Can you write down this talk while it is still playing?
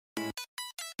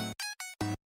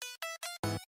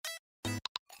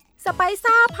สไป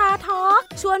ซ่าพาทอล์ก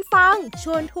ชวนฟังช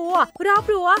วนทัวร์รอบ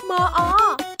รั้วมอ.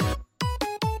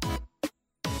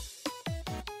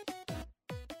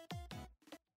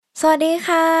สวัสดี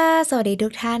ค่ะสวัสดีทุ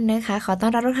กท่านนะคะขอต้อ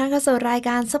นรับทุกท่านเข้าสู่รายก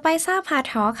ารสไปซ่าพา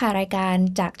ทอล์กค่ะรายการ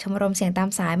จากชมรมเสียงตาม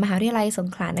สายมหาวิทยาลัยสง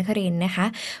ขลานครินทร์นะคะ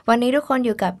วันนี้ทุกคนอ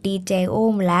ยู่กับดีเจอุ้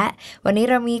มและวันนี้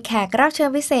เรามีแขกรับเชิญ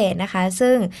พิเศษนะคะ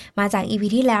ซึ่งมาจาก EP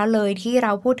ที่แล้วเลยที่เร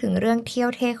าพูดถึงเรื่องเที่ยว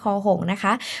เท่คอหงนะค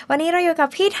ะวันนี้เราอยู่กับ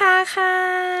พี่ทาค่ะ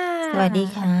สวัสดี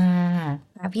ค่ะ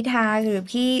พี่ทาคือ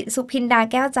พี่สุพินดา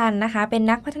แก้วจันทร์นะคะเป็น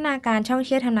นักพัฒนาการท่องเ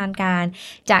ที่ยวชำนาญการ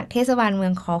จากเทศบาลเมื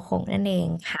องคอหงนั่นเอง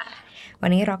ค่ะวั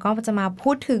นนี้เราก็จะมาพู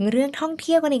ดถึงเรื่องท่องเ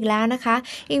ที่ยวกันอีกแล้วนะคะ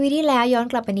EP ที่แล้วย้อน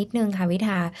กลับไปนิดนึงค่ะวิท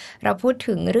าเราพูด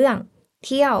ถึงเรื่องเ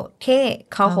ที่ยวเท่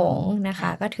คอหงนะคะ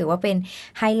ก็ถือว่าเป็น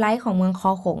ไฮไลท์ของเมืองค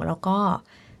อหงแล้วก็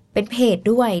เป็นเพจ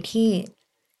ด้วยที่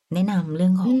แนะนำเรื่อ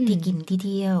งของที่กินที่เ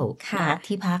ที่ยวนะคะ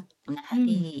ที่พักนะคะ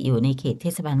ที่อยู่ในเขตเท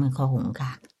ศบาลเมืองคอหง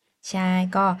ค่ะใช่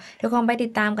ก็ทุกคนไปติ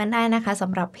ดตามกันได้นะคะส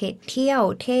ำหรับเพจเที่ยว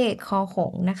เท่คอห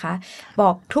งนะคะบอ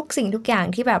กทุกสิ่งทุกอย่าง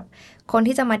ที่แบบคน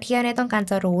ที่จะมาเที่ยวเนี่ยต้องการ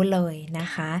จะรู้เลยนะ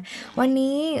คะวัน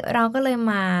นี้เราก็เลย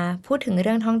มาพูดถึงเ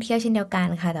รื่องท่องเที่ยวเช่นเดียวกัน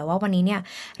ค่ะแต่ว่าวันนี้เนี่ย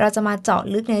เราจะมาเจาะ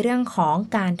ลึกในเรื่องของ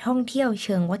การท่องเที่ยวเ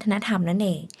ชิงวัฒนธรรมนั่นเอ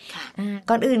ง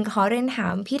ก่อนอื่นขอเรียนถา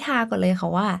มพี่ทาก่อนเลยค่ะ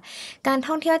ว่าการ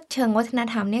ท่องเที่ยวเชิงวัฒน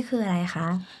ธรรมนี่คืออะไรคะ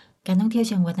การท่องเที่ยวเ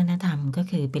ชิงวัฒนธรรมก็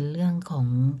คือเป็นเรื่องของ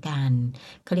การ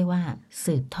เขาเรียกว่า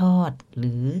สืบทอดห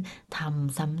รือท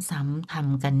ำซ้ำๆท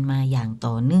ำกันมาอย่าง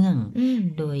ต่อเนื่อง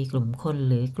โดยกลุ่มคน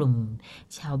หรือกลุ่ม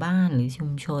ชาวบ้านหรือชุ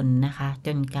มชนนะคะจ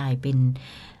นกลายเป็น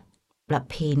ประ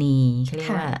เพณีเขาเรีย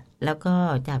กว่าแล้วก็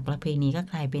จากประเพณีก็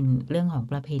กลายเป็นเรื่องของ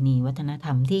ประเพณีวัฒนธร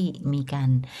รมที่มีการ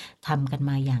ทำกัน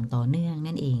มาอย่างต่อเนื่อง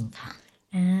นั่นเองค่ะ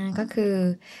ก็คือ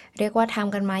เรียกว่าท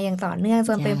ำกันมาอย่างต่อเนื่องจ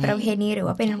นเป็นประเพณีหรือ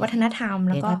ว่าเป็นวัฒนธรรม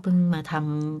แล้วก็เพิ่งมาท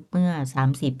ำเมื่อ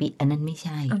 3-4 ปีอันนั้นไม่ใ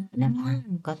ช่นะคะ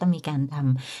ก็ต้องมีการท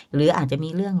ำหรืออาจจะมี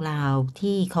เรื่องราว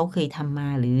ที่เขาเคยทำมา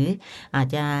หรืออาจ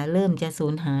จะเริ่มจะสู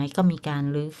ญหายก็มีการ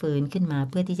รื้อฟื้นขึ้นมา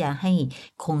เพื่อที่จะให้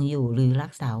คงอยู่หรือรั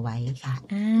กษาไว้ค่ะ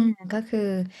ก็คือ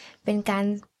เป็นการ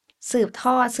สืบท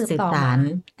อดสืบต่อมา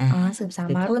สืบสาน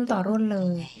มารุ่นต่อรุ่นเล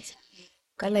ย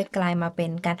ก็เลยกลายมาเป็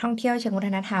นการท่องเที่ยวเชิงวัฒ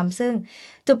นธรรมซึ่ง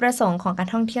จุดประสงค์ของการ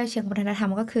ท่องเที่ยวเชิงวัฒนธรร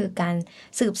มก็คือการ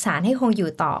สืบสานให้คงอยู่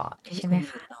ต่อใช่ไหม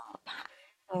คะ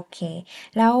โอเค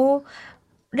แล้ว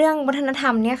เรื่องวัฒนธร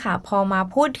รมเนี่ยค่ะพอมา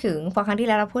พูดถึงพอครั้งที่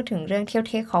แล้วเราพูดถึงเรื่องเที่ยวเ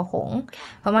ท่คอหง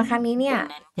พอมาครั้งนี้เนี่ย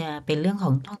จะเป็นเรื่องข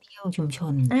องท่องเที่ยวชุมช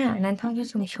นนั้นท่องเที่ยว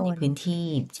ชุมชนพื้นที่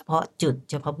เฉพาะจุด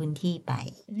เฉพาะพื้นที่ไป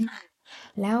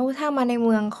แล้วถ้ามาในเ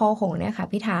มืองคอหงเนี่ยค่ะ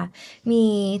พี่ทามี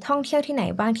ท่องเที่ยวที่ไหน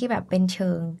บ้างที่แบบเป็นเ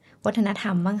ชิงวัฒนธร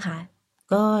รมบ้างคะ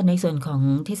ก็ในส่วนของ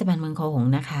เทศบาลเมืองคอหง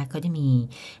นะคะก็จะมี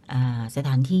สถ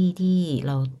านที่ที่เ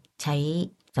ราใช้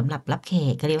สำหรับรับแข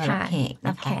กก็เรียกว่ารับแขก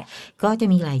นะคะก็จะ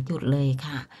มีหลายจุดเลย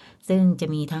ค่ะซึ่งจะ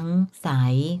มีทั้งสา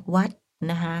ยวัด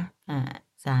นะคะ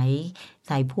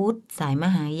สายพุทธสายม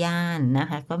หายานนะ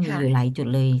คะก็มีอยู่หลายจุด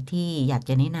เลยที่อยาก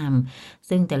จะแนะนำ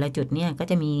ซึ่งแต่ละจุดเนี่ยก็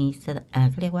จะมี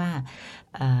เขาเรียกว่า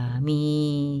มี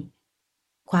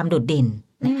ความโดดเด่น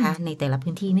นะคะในแต่ละ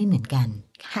พื้นที่ไม่เหมือนกัน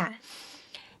ค่ะ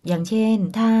อย่างเช่น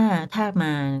ถ้าม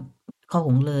าคอห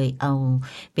งเลยเอา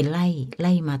เป็นไ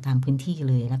ล่มาตามพื้นที่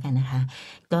เลยแล้วกันนะคะ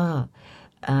ก็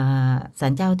ศา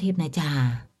ลเจ้าเทพนาจา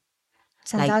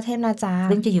ศาลเจ้าเทพนาจา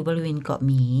ซึ่งจะอยู่บริเวณเกาะห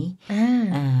มี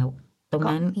ตรง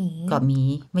นั้นเกาะหมี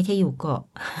ไม่ใช่อยู่เกาะ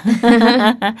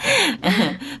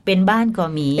เป็นบ้านเกาะ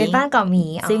หมี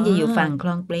ซึ่งจะอยู่ฝั่งคล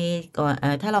องเปรก่อน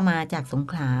ถ้าเรามาจากสง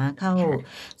ขลาเข้า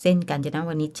เส้นกาญจนว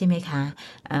นิชใช่ไหมคะ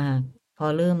พอ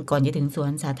เริ่มก่อนจะถึงสว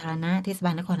นสาธารณะเทศบ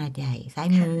าลนครหาดใหญ่ซ้าย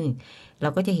มือเรา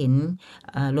ก็จะเห็น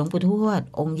หลวงปู่ทวด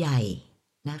องค์ใหญ่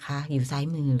นะคะอยู่ซ้าย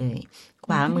มือเลยข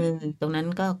วามือตรงนั้น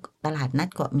ก็ตลาดนัด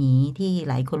เกาะหมีที่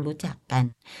หลายคนรู้จักกัน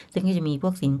ซึ่งก็จะมีพ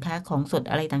วกสินค้าของสด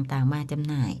อะไรต่างๆมาจำ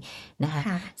หน่ายนะคะ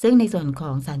ซึ่งในส่วนขอ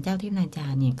งศาลเจ้าเทพนาจา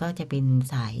เนี่ยก็จะเป็น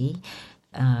สาย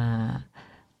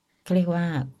เขาเรียกว่า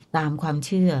ตามความเ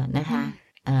ชื่อนะคะ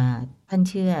ท่าน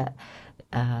เชื่อ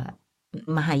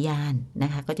มหายานนะ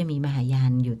คะก็จะมีมหายา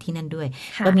นอยู่ที่นั่นด้วย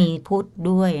ก็มีพุทธ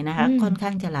ด้วยนะคะค่อนข้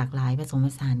างจะหลากหลายผสมผ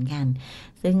สานกัน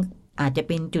ซึ่งอาจจะเ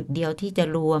ป็นจุดเดียวที่จะ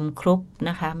รวมครบ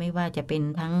นะคะไม่ว่าจะเป็น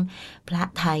ทั้งพระ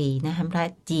ไทยนะคะพระ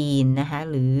จีนนะคะ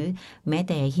หรือแม้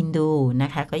แต่ฮินดูนะ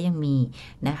คะก็ยังมี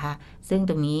นะคะซึ่ง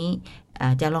ตรงนี้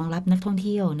จะรองรับนักท่องเ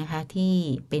ที่ยวนะคะที่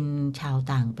เป็นชาว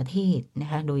ต่างประเทศนะ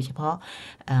คะโดยเฉพาะ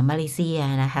มาเลเซีย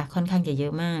นะคะค่อนข้างจะเยอ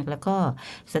ะมากแล้วก็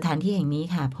สถานที่แห่งนี้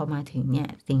ค่ะพอมาถึงเนี่ย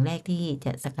สิ่งแรกที่จ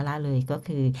ะสักการะเลยก็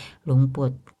คือหลว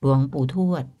งปู่ท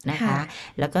วดนะคะ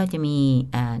แล้วก็จะมี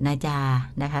นาจา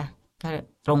นะคะ ก็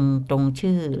ตรง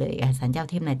ชื่อเลยค่ะศาลเจ้า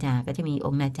เทพนาจาก็จะมีอ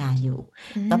งค์นาจาอยู่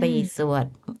ก็ไปสวด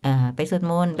ไปสวด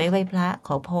มนต์ไปไหว้พระข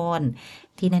อพร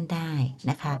ที่นั่นได้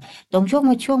นะคะ ตรงช่วง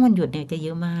วันหยุดเนี่ยจะเย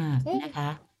อะมากนะคะ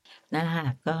นั่นแหละค่ะ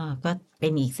ก็เป็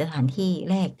นอีกสถานที่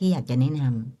แรกที่อยากจะแนะน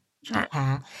ำ ค่ะ นะคะ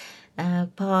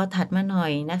พอถัดมาหน่อ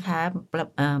ยนะคะ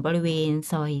บริเวณ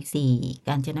ซอย4ก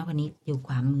าญจนวนิชอยู่ข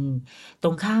วามือ ตร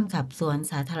งข้ามกับสวน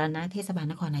สาธารณะเทศบาล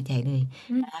นครหาดใหญ่เลย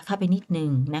นะคะเข้าไปนิดหนึ่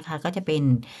งนะคะก็จะเป็น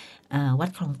วัด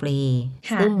คลองเปล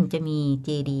ค่ะ ซึ่งจะมีเจ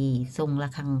ดีย์ทรงระ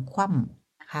ฆังคว่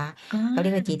ำนะคะ อ่า เขาเรี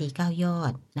ยกว่าเจดีย์9 ยอ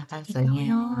ดนะคะ อีก สวย 9 งา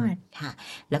ย อ ม ด ค่ะ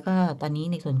แล้วก็ตอนนี้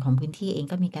ในส่วนของพื้นที่เอง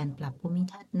ก็มีการปรับภูมิ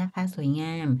ทัศน์นะคะ สวยง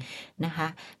ามนะคะ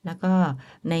แล้วก็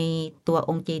ในตัว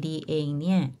องค์เจดีย์เองเ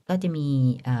นี่ยก็จะมี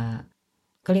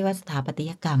เขาเรียกว่าสถาปัต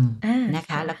ยกรรม อา นะคะ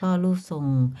ค่ะ แล้วก็รูปทรง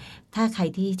ถ้าใคร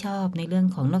ที่ชอบในเรื่อง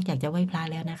ของนอกจากจะไหว้พระ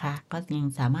แล้วนะคะ ก็ยัง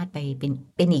สามารถไปเ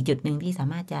ป็นอีกจุดหนึ่งที่สา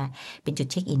มารถจะเป็นจุด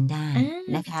เช็คอินได้ อ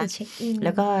า นะ เป็น คะ จุดเช็คอิน แ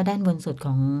ล้วก็ด้านบนสุดข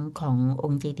องอ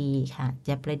งค์เจดีย์ค่ะ จ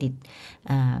ะประดิษฐ์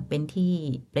เป็นที่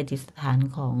ประดิษฐาน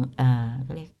ของเข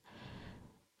าเรียก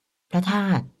พระธา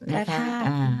ตุ พ นะ ระ คะ ธาตุ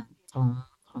ของ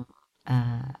อ่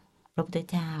าพระพุทธ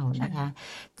เจ้า ค่ นะคะ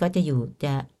ก็จะอ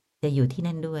ยู่ที่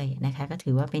นั่นด้วยนะคะ ก็ถื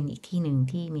อว่าเป็นอีกที่หนึ่ง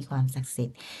ที่มีความศักดิ์สิท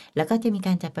ธิ์ แล้วก็จะมีก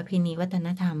ารจัดประเพณีวัฒน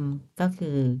ธรรม ก็คื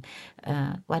อ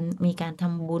มีการท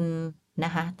ำบุญน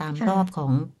ะคะ ตาม ค่ รอบ ะ ขอ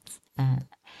ง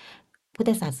พุทธ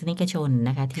ศาสนิกชน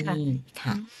นะคะที่ ค่ะ นี่ อื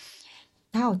ค่ะ ม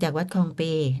ถ้าออกจากวัดคลองเป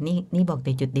นี่บอกแ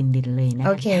ต่จุดเด่น ๆ เลยนะ โ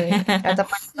อ คะ เค เราจะ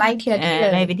มา ไล่ทีละที่เล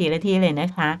ไล่ ย ไปทีละที่เลยนะ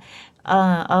คะ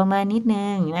ออกมานิดห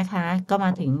นึ่งนะคะ ก็มา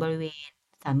ถึงบริเวณ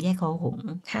สามแยกคอหงส์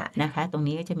ค่ะ นะคะ ตรง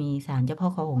นี้ก็จะมีศาลเจ้าพ่อ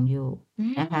คอหงส์อยู่ อื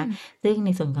นะคะ ม ซึ่งใน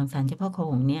ส่วนของศาลเจ้าพ่อคอ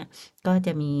หงส์เนี่ย ก็จ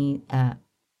ะมี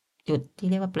จุดที่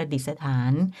เรียกว่าประดิษฐา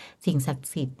นสิ่งศัก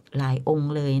ดิ์สิทธิ์หลายอง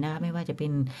ค์เลยนะคะ ไม่ว่าจะเป็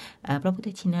นพระพุทธ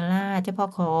ชินราช เจ้าพ่อ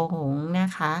คอหงส์นะ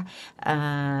คะ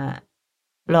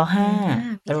ร.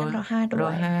 5 มีท่าน ร. 5 ด้ ร.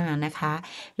 วย 5 นะคะ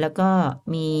แล้วก็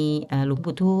มีหลวง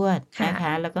ปู่ทวด ค่ นะคะ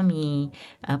ะ แล้วก็มี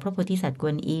พระโพธิสัตว์ก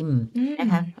วนอิม อื นะ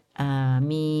คะ ม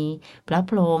มีพระ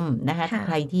พรหมนะคะ ค่ ใค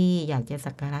ระ ที่อยากจะ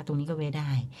สักการะตรงนี้ก็แวะไ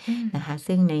ด้ อืม นะคะ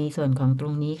ซึ่งในส่วนของตร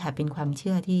งนี้ค่ะ เป็นความเ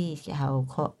ชื่อที่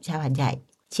ชาวหาดใหญ่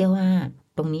เชื่อว่า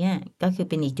ตรงเนี้ย ก็คือ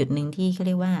เป็นอีกจุดหนึ่งที่เขาเ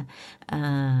รียกว่า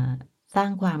สร้า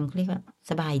งความ เขาเรียกว่า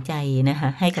สบายใจนะคะ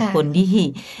ให้กั ค บ่ ะ คนที่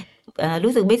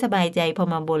รู้สึกไม่สบายใจพอ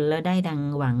มาบนแล้วได้ดัง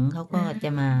หวัง เขาก็ อา จ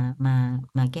ะ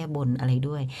มาแก้บนอะไร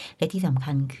ด้วย และที่สำ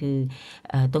คัญคือ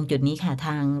ตรงจุดนี้ค่ะ ท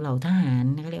างเหล่าทหาร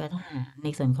เขาเรียกว่าทหารใน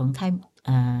ส่วนของค่าย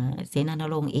เสนาณ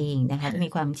รงค์เองนะคะ ค่จะ ะ มี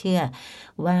ความเชื่อ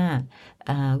ว่า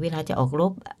เวลาจะออกร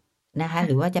บนะคะ ค่ห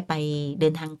รื ะ อว่าจะไปเดิ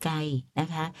นทางไกลนะ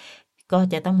คะ ก็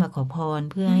จะต้องมาขอพร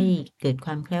เพื่ออืให้ ม เกิดค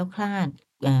วามแคล้วคลาด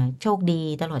โชคดี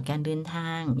ตลอดการเดินทา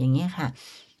ง อย่างเงี้ยค่ะ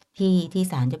ที่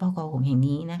ศาลเจ้าพ่อคอหงส์แห่ง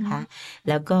นี้นะ อื คะ ม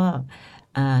แล้วก็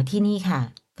ที่นี่ค่ะ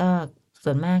ก็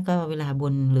ส่วนมากก็เวลาบ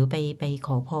นหรือไปข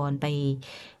อพร ไป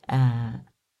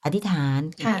อธิษฐาน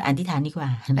ค่ะ อธิษฐานดีกว่า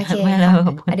โอ นะ เค ไม่ คเรา ่ะ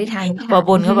บน อธิษฐาน พอ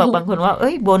บนก็แบบบางคนว่า เ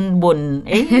อ๊ย บ่น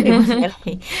เอ๊ะ บนอะไร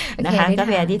โอ นะ เค คะ อธิษ ก็ ฐไ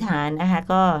ปอธิษ าน ฐานนะคะ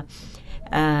ก็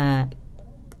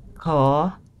ขอ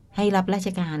ให้รับราช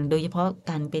การ โดยเฉพาะ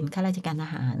การเป็นข้าราชการท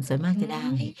หาร ส่วนมาก อื จะได้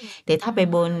ม แต่ถ้าไป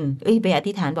บน ไปอ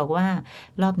ธิษฐานบอกว่า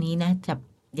รอบนี้นะ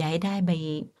อย่าให้ได้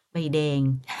ใบแดง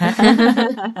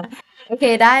โอเค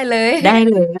ได้เลย ได้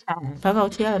เลยค่ะ เพราะเขา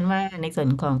เชื่อกันว่าในส่วน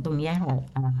ของตรงเนี้ยค่ะ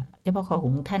เจ้าพ่อคอห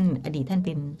งส์ท่าน อดีตท่านเ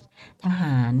ป็นทห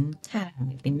าร ค่ะ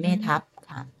เป็น อื แม่ทัพ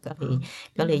ค่ะ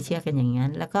ก็เลยเชื่อกันอย่างงั้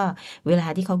น แล้วก็เวลา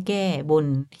ที่เขาแก้บน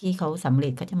ที่เขาสำเร็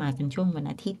จ ก็จะมากันช่วงวัน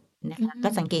อาทิตย์นะ อื คะ ก็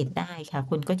ม สังเกตได้ค่ะ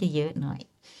คนก็จะเยอะหน่อย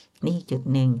นี่อีกจุด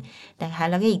หนึ่งนะคะ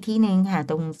แล้วก็อีกที่หนึ่งค่ะ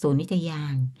ตรงศูนย์วิจัยยา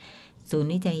ง ศูน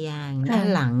ย์วิจัยยาง ค่ ด้าน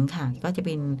หะ ลังค่ะ ก็จะเ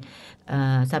ป็น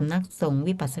สำนักสงฆ์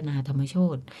วิปัสสนาธรรมโช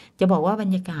ติ จะบอกว่าบร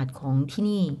รยากาศของที่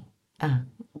นี่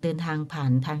เดินทางผ่า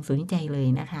นทางศูนย์วิจัยเลย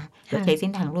นะคะ ค เรา ่ะ ใช้เส้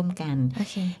นทางร่วมกัน โอ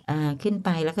เค ขึ้นไป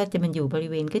แล้วก็จะมันอยู่บริ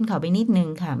เวณขึ้นเขาไปนิดหนึ่ง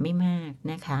ค่ะ ไม่มาก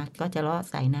นะคะ ก็จะเลาะ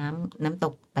สายน้ำต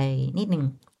กไปนิดหนึ่ง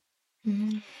อื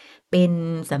ม เป็น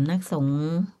สำนักสงฆ์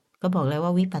ก็บอกแล้วว่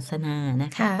าวิปัสสนาน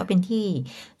ะ ค คะ ่ะ ก็เป็นที่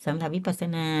สำหรับวิปัสส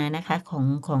นานะคะ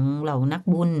ของเหล่านัก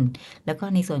บุญ แล้วก็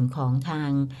ในส่วนของทาง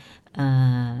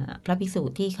พระภิกษุ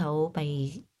ที่เขาไป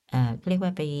เขาเรียกว่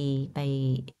าไป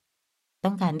ต้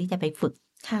องการที่จะไปฝึก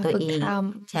ค่ะ ตัว ฝึก เอ ธ ง รรม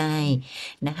ใช่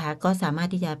นะคะ ก็สามารถ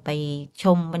ที่จะไปช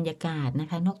มบรรยากาศนะ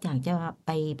คะ นอกจากจะ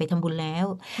ไปทำบุญแล้ว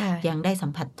ค่ะ ยังได้สั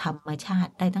มผัสธรรมชา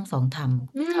ติได้ทั้ง 2 ธรรม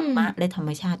อื ธรรมะ ม และธรรม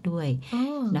ชาติด้วย อ้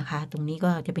อ นะคะ ตรงนี้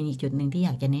ก็จะเป็นอีกจุดหนึ่งที่อย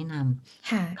ากจะแนะน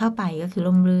ค่ะ ำ เข้าไปก็คือ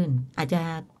ร่มรื่น อาจจะ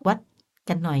วัด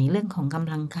กันหน่อยเรื่องของก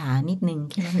ำลังขานิดหนึ่ง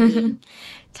แค่นั้นเอง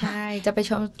ใชค่ะ ่ จะไป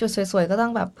ชมจุดสวย ๆ ก็ต้อ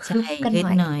งแบบ ใช่ ฮึบกัน ฮึดห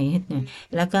น่อย หน่อย อืม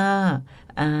แล้วก็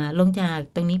ลงจาก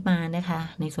ตรงนี้มานะคะ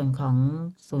ในส่วนของ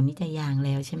ศูนย์วิจัยยางแ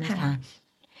ล้ว ใช่ไหม ค่ะ คะ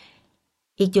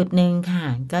อ อีกจุดหนึ่งค่ะ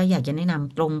ก็อยากจะแนะน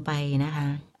ำตรงไปนะคะ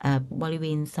บริเว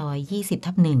ณซอย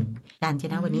20/1 กาญจ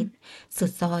นวนิชสุ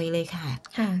ดซอยเลยค่ะ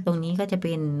ค่ะ ตรงนี้ก็จะเ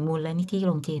ป็นมูลนิธิโ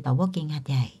รงเจเต่าว่าเกงหาด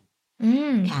ใหญ่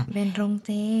ค่ะ เป็นโรงเ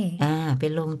จ เป็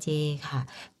นโรงเจค่ะ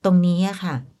ตรงนี้อะ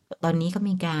ค่ะ ตอนนี้ก็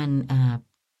มีการ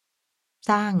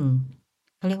สร้าง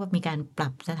เขาเรียกว่ามีการปรั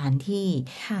บสถานที่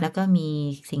ค่ะ แล้วก็มี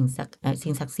สิ่ง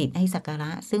ศักดิ์สิทธิ์ให้สักการะ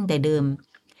ซึ่งแต่เดิม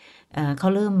เขา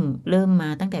เริ่มมา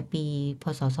ตั้งแต่ปีพ.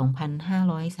ศ.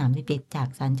 2537 จาก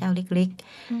ศาลเจ้าเล็ก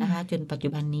ๆนะคะ จนปัจจุ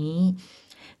บันนี้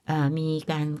มี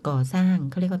การก่อสร้าง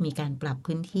เขาเรียกว่ามีการปรับ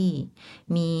พื้นที่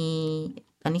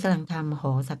ตอนนี้กำลังทำห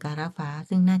อสักการะฟ้า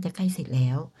ซึ่งน่าจะใกล้เสร็จแล้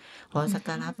ว หอสักก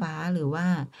าระฟ้าหรือว่า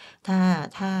ถ้า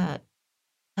ถ้า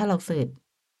ถ้าเราเสิร์ช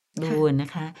ดู ค่ะ นะ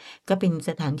คะ ก็เป็นส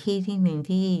ถานที่ที่หนึ่ง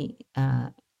ที่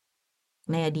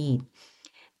ในอดีต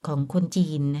ของคนจี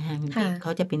นนะคะที่ ค่ะ เข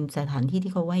าจะเป็นสถานที่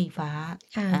ที่เขาไหว้ฟ้า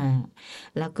ค่ะ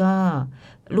แล้วก็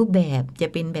รูปแบบจะ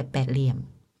เป็นแบบแปดเหลี่ยม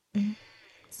อืม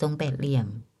ทรงแปดเหลี่ยม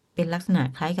เป็นลักษณะ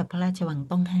คล้ายกับพระราชวัง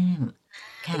ต้องห้าม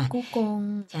เป็ ค่ะ นกู้กง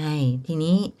ใช่ ที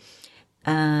นี้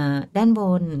ด้าน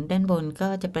บนก็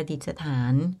จะประดิษฐา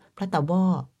นพระเต่าบ้อ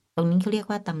ตรงนี้เขาเรียก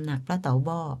ว่าตำหนักพระเต่า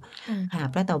บ้อ ค่ะ ค่ะ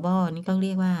พระเต่าบ้อนี่ก็เ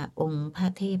รียกว่าองค์พระ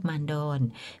เทพมารดร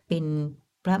เป็น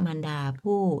พระมารดา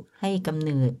ผู้ให้กำเ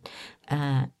นิด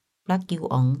พระกิว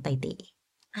อ๋องไตเต๋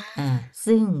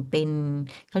ซึ่งเป็น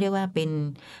เขาเรียกว่าเป็น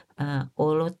โอ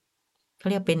รส เขา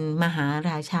เรียกเป็นมหา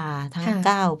ราชาทั้ง ค่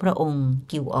ะ 9 พระองค์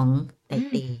กิวอ๋องไต อืม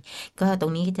เต๋ ก็ตร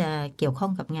งนี้จะเกี่ยวข้อ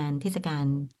งกับงานเทศกาล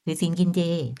ถือศีลกินเจ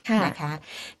ค่ะ นะคะ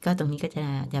ก็ตรงนี้ก็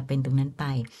จะเป็นตรงนั้นไป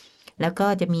แล้วก็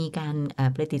จะมีการ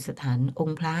ประดิษฐานอง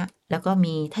ค์พระ แล้วก็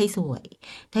มีไถ่สวย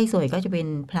ไถ่สวยก็จะเป็น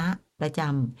พระประจ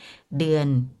ำเดือน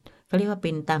เขาเรียกว่าเ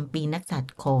ป็นตามปีนักษัตริ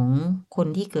ย์ของคน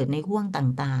ที่เกิดในห้วง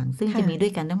ต่างๆ ซึ่ง ค่ะ จะมีด้ว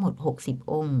ยกันทั้งหมด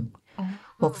 60 องค์ อ๋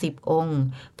อ 60 องค์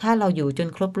ถ้าเราอยู่จน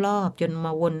ครบรอบ จนม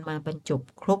าวนมาบรรจบ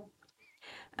ครบ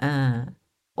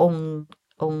อ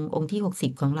งค์ที่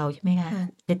 60 ของเราใช่ไหมคะ ค่ะ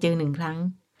จะเจอ 1 ครั้ง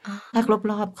อ๋อ ถ้าครบ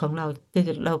รอบของเรา คือ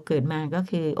เราเกิดมาก็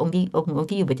คือองค์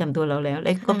ที่อยู่ประจำตัวเราแล้ว แ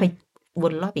ล้วก็ไปว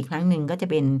นรอบอีกครั้งหนึ่งก็จะ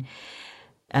เป็น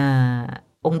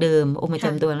องค์เดิม องค์ประจ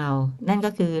ำตัวเรา นั่นก็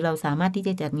คือเราสามารถที่จ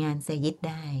ะจัดงานแซยิด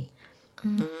ได้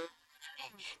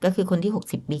ก็คือคนที่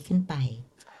 60 ปีขึ้นไป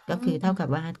ก็คือเท่ากับ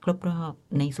ว่าครบรอบ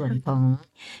ในส่วนข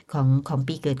อง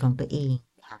ปีเกิดของตัวเอง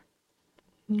ค่ะ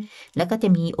แล้วก็จะ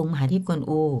มีองค์มหาเทพกวน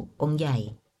อูองค์ใหญ่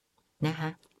นะคะ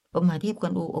องค์มหาเทพกว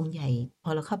นอูองค์ใหญ่ พอ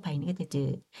เราเข้าไปนี่ก็จะเจอ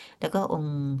แล้วก็อง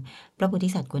ค์พระโพธิ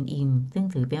สัตว์กวนอิม ซึ่ง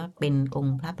ถือเป็นอง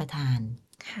ค์พระประธาน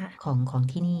ค่ะ ของ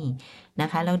ที่นี่นะ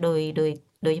คะ แล้วโ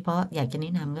ดยเฉพาะอยากจะแน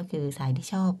ะนำก็คือสายที่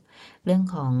ชอบเรื่อง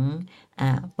ของ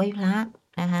ไหว้พระ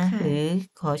นะคะ ค่ะ หรือ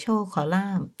ขอโชคขอลา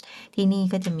ภ ที่นี่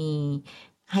ก็จะมี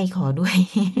ให้ขอด้วย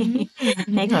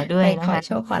ให้ขอด้ว ไป ยนะ ขอ คะ โ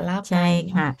ชคขอลาภ ใช่ ไ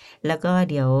ป ค่ะ แล้วก็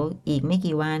เดี๋ยวอีกไม่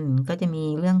กี่วันก็จะมี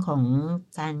เรื่องของ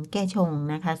การแก้ชง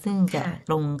นะคะ ซึ่งจะ ค่ะ ต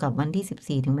รงกับวัน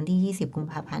ที่ 14 ถึงวันที่ 20 กุม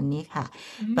ภาพันธ์นี้ค่ะ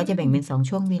อื ก็จะแบ่งเป็น ม 2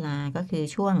 ช่วงเวลา ก็คือ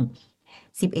ช่วง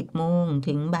 11 โมง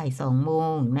ถึงบ่าย 2 โม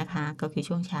งนะคะ ก็คือ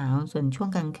ช่วงเช้า ส่วนช่วง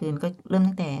กลางคืนก็เริ่ม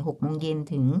ตั้งแต่ 6 โมงเย็น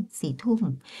ถึง 4 ทุ่ม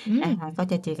อืม นะคะ ก็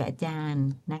จะเจอกับอาจารย์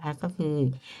นะคะ ก็คือ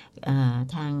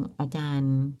ทางอาจาร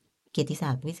ย์เกียรติศั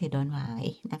กดิ์วิเศษดอนหวาย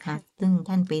นะคะ ค่ะ ซึ่ง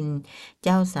ท่านเป็นเ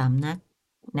จ้าสำนัก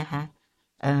นะคะ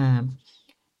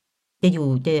จ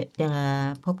ะ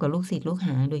พบกับลูกศิษย์ลูกห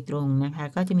าโดยตรงนะคะ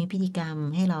ก็จะมีพิธีกรรม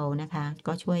ให้เรานะคะ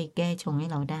ก็ช่วยแก้ชงให้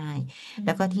เราได้ แ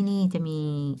ล้วก็ที่นี่จะมี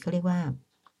เขาเรียกว่า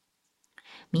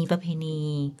มีประเพณี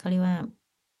เขาเรียกว่า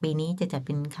ปีนี้จะจัดเ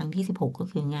ป็นครั้งที่ 16 ก็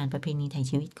คืองานประเพณีไถ่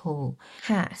ชีวิตโค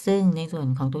ค่ะ ซึ่งในส่วน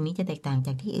ของตรงนี้จะแตกต่างจ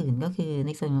ากที่อื่น ก็คือใ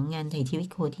นส่วนของงานไถ่ชีวิต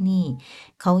โคที่นี่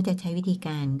เขาจะใช้วิธีก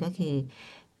ารก็คือ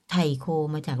ไถ่โค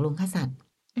มาจากโรงฆ่าสัตว์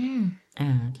อืม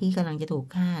ที่กำลังจะถูก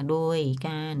ฆ่า โดยก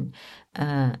าร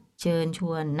เชิญช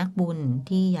วนนักบุญ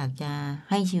ที่อยากจะ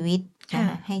ให้ชีวิตนะ ค่ะ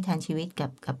คะ ให้ทานชีวิต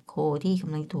กับโคที่ก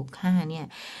ำลังถูกฆ่าเนี่ย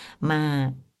ม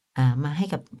าให้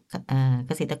กับเ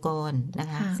กษตรกรนะ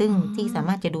คะ ค่ะ ซึ่ง อ๋อ ที่สาม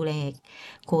ารถจะดูแล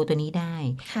โคตัวนี้ได้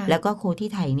ค่ะ แล้วก็โคที่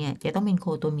ไถ่เนี่ยจะต้องเป็นโค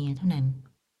ตัวเมียเท่านั้น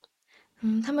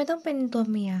ทำไมต้องเป็นตัว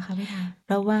เมียคะพี่ทา? เพ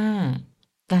ราะว่า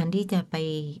การที่จะไป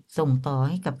ส่งต่อ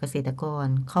ให้กับเกษตรกร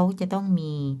เขาจะต้อง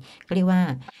มี เขาเรียกว่า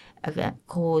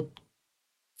โค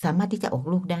สามารถที่จะออก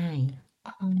ลูกได้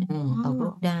อ๋ออกลู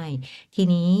อ กได้ ที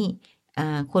นี้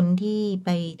คนที่ไป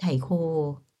ไถ่โค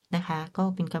นะคะ ก็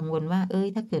เป็นกังวลว่า เอ๊ย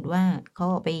ถ้าเกิดว่าเขา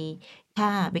เอาไปฆ่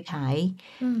าไปขาย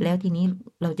อืม แล้วทีนี้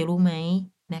เราจะรู้ไหม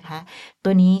นะคะ ตั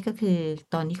วนี้ก็คือ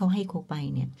ตอนที่เขาให้โคไป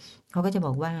เนี่ย เขาก็จะบ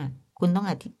อกว่าคุณต้อง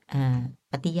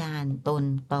ปฏิญาณตน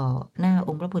ต่อหน้าอ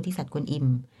งค์พระโพธิสัตว์กวนอิม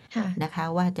ค่ะนะคะ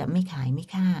ว่าจะไม่ขายไม่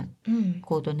ฆ่าโค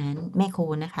ตัวนั้นแม่โค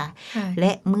นะคะ ค่ะ แล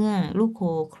ะเมื่อลูกโค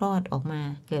คลอดออกมา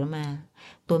เกิดออกมา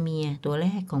ตัวเมียตัวแร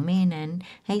กของแม่นั้น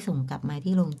ให้ส่งกลับมา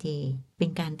ที่โรงเจเป็น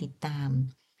การติดตา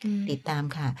ม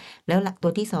ค่ะแล้วหลักตั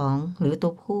วที่สองหรือตั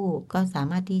วผู้ก็สา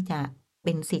มารถที่จะเ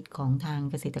ป็นสิทธิ์ของทาง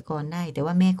เกษตรกรได้ แต่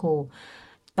ว่าแม่โค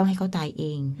ต้องให้เขาตายเอ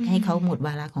ง ให้เขาหมดว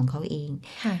าระของเขาเอง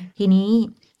ค่ะ ทีนี้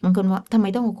บางคนว่าทำไม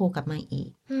ต้องเอาโคกลับมาอีก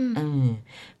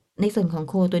ในส่วนของ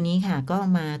โคตัวนี้ค่ะ ก็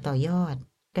มาต่อยอด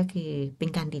ก็คือเป็น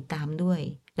การติดตามด้วย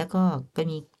แล้วก็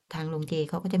มีทางโรงเจ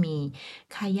เขาก็จะมี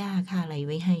ค่าหญ้าค่าอะไรไ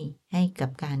ว้ให้กั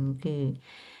บการคือ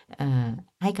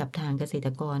ให้กับทางเกษต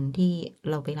รกรที่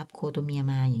เราไปรับโคตัวเมีย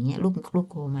มาอย่างเงี้ยลูก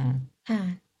โคมา ค่ะ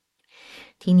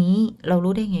ทีนี้เรา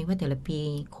รู้ได้ไงว่าแต่ละปี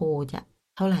โคจะ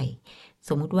เท่าไหร่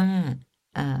สมมุติว่า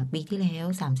ปีที่แล้ว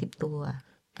30ตัว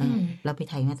เราไป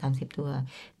ไถมา30ตัว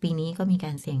ปีนี้ก็มีก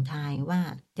ารเสี่ยงทายว่า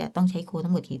จะต้องใช้โค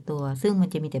ทั้งหมดกี่ตัว ซึ่งมัน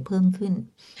จะมีแต่เพิ่มขึ้น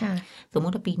ค่ะ สมมุ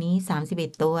ติว่าปีนี้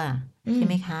31ตัวใช่ไ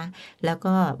หมคะ แล้ว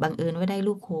ก็บังเอิญว่าได้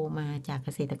ลูกโคมาจากเก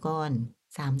ษตรกร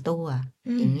3ตัว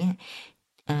อย่างเงี้ย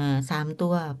3ตั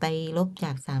วไปลบจ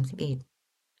าก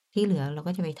31ที่เหลือเรา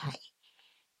ก็จะไปไถ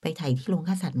ที่โรง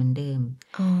ฆ่าสัตว์เหมือนเดิม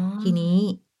ทีนี้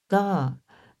ก็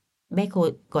แม่โค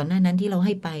ก่อนหน้านั้นที่เราใ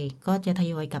ห้ไปก็จะท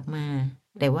ยอยกลับมา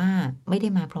แต่ว่าไม่ได้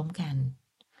มาพร้อมกัน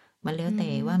มันแล้วแต่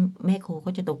ว่าแม่โค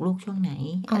ก็จะตกลูกช่วงไหน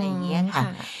อะไรอย่างเงี้ยค่ะ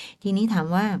ทีนี้ถาม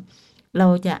ว่าเรา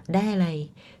จะได้อะไร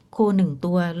โค1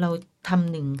ตัวเราท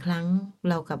ำ1ครั้ง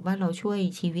เรากับว่าเราช่วย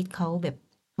ชีวิตเขาแบบ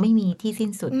ไม่มีที่สิ้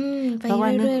นสุดเพราะว่า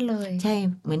เรื่อยๆเลยใช่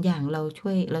เหมือนอย่างเรา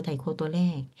ไถ่โคตัวแร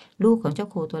กลูกของเจ้า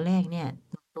โคตัวแรกเนี่ย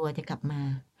ตัวจะกลับมา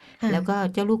แล้วก็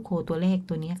เจ้าลูกโคตัวแรก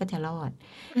ตัวนี้ก็จะรอด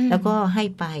แล้วก็ให้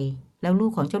ไปแล้วลู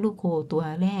กของเจ้าลูกโคตัว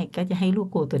แรกก็จะให้ลูก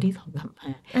โคตัวที่2กลับมา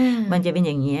มันจะเป็นอ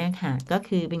ย่างนี้ค่ะก็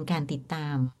คือเป็นการติดตา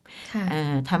ม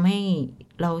ทำให้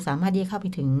เราสามารถที่จะเข้าไป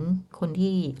ถึงคน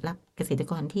ที่รับเกษตร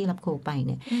กรที่รับโคไปเ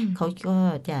นี่ยเขาก็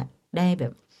จะได้แบ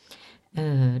บ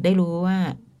ได้รู้ว่า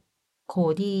โค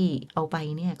ที่เอาไป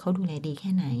เนี่ยเขาดูแลดีแค่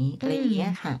ไหนอะไรอย่างเงี้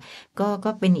ยค่ะก็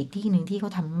เป็นอีกที่หนึ่งที่เขา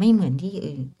ทำไม่เหมือนที่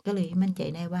อื่นก็เลยมั่นใจ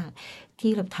ได้ว่า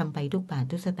ที่เราทำไปทุกบาท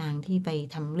ทุกสตางค์ที่ไป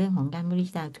ทำเรื่องของการบริ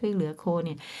จาคช่วยเหลือโคเ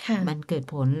นี่ยมันเกิด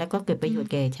ผลแล้วก็เกิดประโยช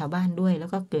น์แก่ชาวบ้านด้วย แล้ว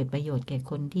ก็เกิดประโยชน์แก่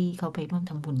คนที่เขาไปร่วม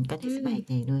ทำบุญก็จะสบายใ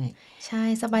จด้วยใช่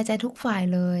สบายใจทุกฝ่าย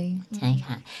เลยใช่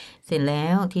ค่ะเสร็จแล้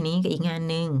วทีนี้ก็อีกงาน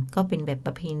หนึ่งก็เป็นแบบป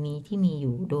ระเพณีที่มีอ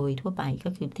ยู่โดยทั่วไปก็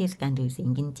คือเทศกาลถือศีล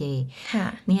กินเจ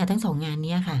เนี่ยทั้ง2งาน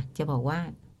นี้ค่ะจะบอกว่า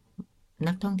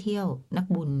นักท่องเที่ยวนัก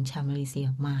บุญชาวมาเลเซีย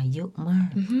มาเยอะมาก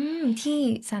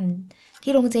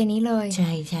ที่โรงเจนี้เลยใ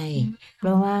ช่ใช่เพร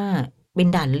าะว่าเป็น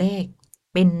ด่านแร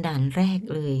ก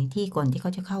เลยที่ก่อนที่เข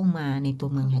าจะเข้ามาในตัว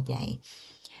เมืองหาดใหญ่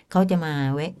เขาจะมา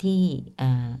แวะที่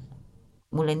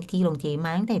มูลนิธิโรงเจม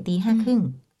าตั้งแต่ตี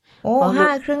 5:30โอ้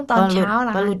5:30ตอนเช้า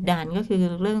พอหลุดด่านก็คือ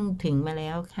เริ่มถึงมาแล้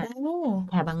วค่ะ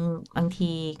ค่ะบาง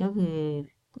ทีก็คือ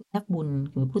นักบุญ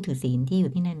หรือผู้ถือศีลที่อ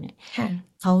ยู่ที่นั่นเนี่ย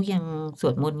เขายังส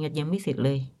วดมนต์กันยังไม่เสร็จเล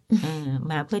ย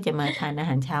มาเพื่อจะมาทานอาห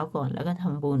ารเช้าก่อนแล้วก็ท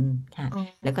ำบุญค่ะ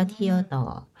แล้วก็เที่ยวต่อ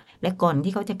และก่อน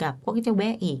ที่เขาจะกลับก็จะแว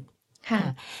ะอีกค่ะ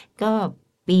ก็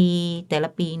แต่ละ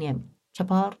ปีเนี่ยเฉ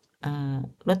พาะ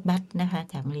รถบัสนะคะ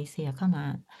จากมาเลเซียเข้ามา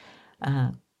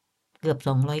เกือบ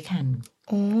200คัน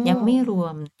ยังไม่รว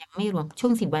มช่ว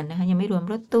ง10 วันนะคะยังไม่รวม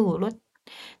รถตู้รถ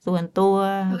ส่วนตัว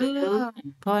หรือ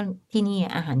เพราะที่นี่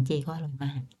อาหารเจก็อร่อยม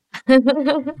าก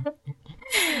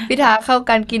พิธาเข้า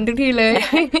กันกินทุกที่เลย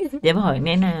เดี๋ยวบอกแ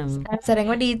นะนำแสดง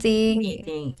ว่าดีจริง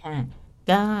ค่ะ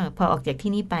ก็พอออกจาก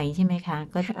ที่นี่ไปใช่ไหมคะ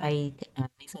ก็จะไป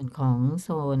ในส่วนของโซ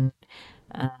น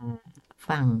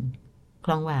ฝั่งค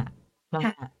ลองหวะ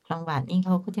นี่เข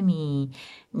าก็จะ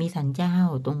มีศาลเจ้า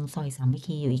ตรงซอยสามัค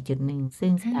คีอยู่อีกจุดหนึ่งซึ่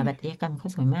งสถาปัตยกรรมเขา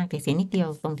สวยมากแต่เสียนิดเดียว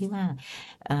ตรงที่ว่า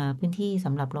พื้นที่ส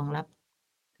ำหรับรองรับ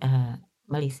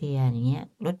มาเลเซียอย่างเงี้ย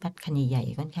รถบัสคันใหญ่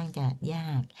ๆค่อนข้างจะย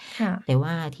ากแต่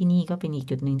ว่าที่นี่ก็เป็นอีก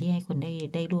จุดหนึ่งที่ให้คน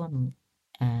ได้ร่วม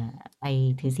ไป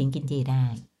ถือศีลกินเจได้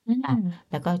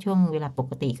แล้วก็ช่วงเวลาป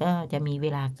กติก็จะมีเว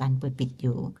ลาการเปิดปิดอ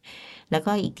ยู่แล้ว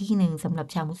ก็อีกที่หนึ่งสำหรับ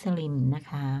ชาวมุสลิมนะ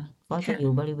คะก็จะอ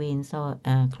ยู่บริเวณ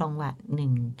คลองหวะ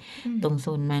1ตรงโซ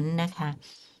นนั้นนะคะ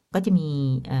ก็จะมี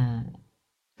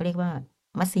เขาเรียกว่า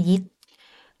มัสยิด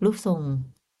รูปทรง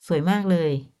สวยมากเล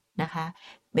ยนะคะ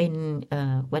เป็น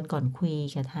วันก่อนคุย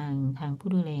กับทางผู้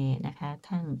ดูแลนะคะ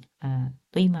ท่าน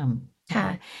ตุ้ยหม่ำนะค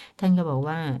ะท่านก็บอก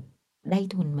ว่าได้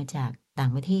ทุนมาจากต่า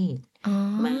งประเทศ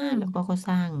มาแล้วก็เขา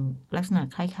สร้างลักษณะ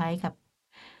คล้ายๆกับ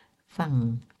ฝั่ง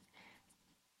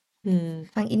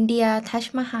อินเดียทัช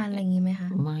มาฮาลอะไรอย่างนี้ไหมคะ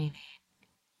ไม่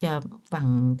จะฝั่ง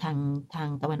ทาง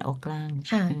ตะวันออกกลาง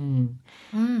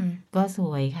ก็ส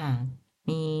วยค่ะ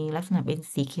มีลักษณะเป็น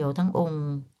สีเขียวทั้งองค์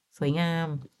สวยงาม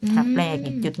ค่ะแปลก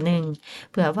อีกจุดหนึ่ง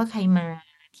เผื่อว่าใครมา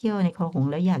เที่ยวในคลองหงส์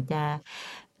แล้วอยากจะ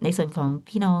ในส่วนของ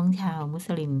พี่น้องชาวมุส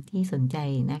ลิมที่สนใจ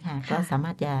นะคะก็ ค่ะ สาม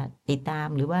ารถจะติดตาม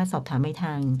หรือว่าสอบถามไปท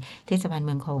างเทศบาลเ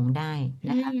มืองคลองได้ อื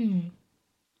นะคะ ม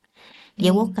เดี๋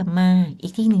ยววกกลับมาอี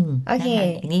กที่หนึ่ง โอ นะ เค คะ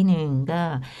อีกที่หนึ่งก็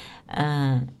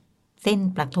เส้น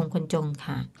ปักธงคนจง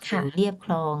ค่ะอ ค่ะ ยู่เลียบค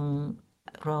ลอง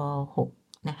ร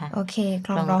6นะคะ โอเค ค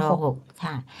ล ค อ ล ง อง ร ร 6 6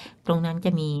ค่ะ ตรงนั้นจ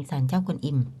ะมีศาลเจ้ากวน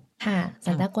อิม ค่ะ ศ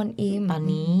าล ค่ะ เจ้ากวนอิม ตอน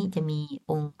นี้จะมี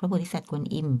องค์พระโพธิสัตว์กวน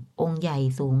อิม องค์ใหญ่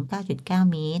สูง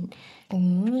 9.9 เมตร โอ้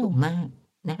สูงมาก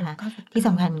นะ โอ้ คะ 99 ที่ส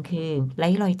ำคัญคือไร้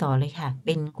รอยต่อเลยค่ะ เ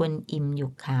ป็นกวนอิมหย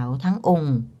กขาวทั้งอง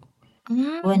ค์ อื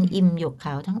กวนอิ ม มหยกข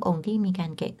าวทั้งองค์ที่มีกา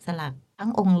รแกะสลักทั้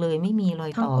งองค์เลย ไม่มีรอ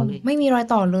ย ทั้ ต ง่ออง เลย ไม่มีรอย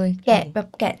ต่อเลย ใชแก่ ะแบบ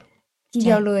แกะที ใช เ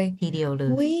ดียวเลย ทีเดียวเล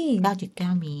อุ ย ๊ย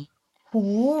 9.9 เมตร โอ้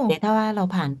โฮ แต่ถ้าว่าเรา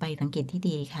ผ่านไปสังเกตที่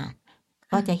ดีค่ะ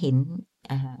คก็่จะะ เห็น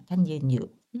ท่านยืนอยู่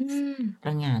อืม ต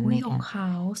ระหง่านอุ๊ย เลยคหยก่ะ ขา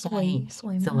ว สใช่ วย ส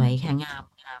วยสมาก วยค่ะ งาม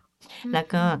อืแล้ว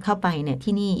ก็ม เข้าไปเนี่ย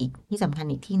ที่นี่อีกที่สำคัญ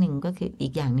อีกที่หนึ่งก็คืออี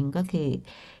กอย่างหนึ่งก็คือ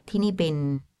ที่นี่เป็น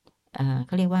เ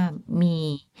ขาเรียกว่ามี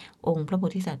องค์พระโพ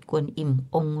ธิสัตว์กวนอิม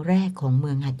องค์แรกของเมื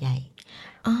องหาดใหญ่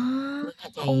อ๋อ เมืองหา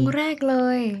ดใหญ่ องค์แรกเล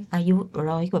ย อายุ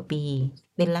 100 กว่าปี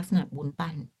เป็นลักษณะปูน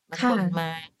ปั้น บาง ค่คน ะ มา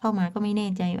เข้ามาก็ไม่แน่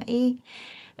ใจว่า เอ๊ะ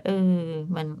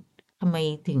มันทำไม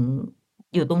ถึง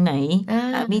อยู่ตรงไหน อา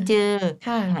หาไม่เจอ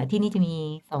ค่ค่ะ ะ ที่นี่จะมี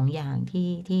 2 อย่าง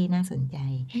ที่น่าสนใจ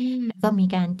อืแล้วก็ม มี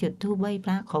การจุดธูปไหว้พ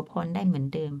ระขอพรได้เหมือน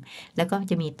เดิม แล้วก็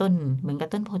จะมีต้นเหมือนกับ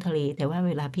ต้นโพธิ์ทะเล แต่ว่าเ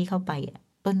วลาพี่เข้าไปอะ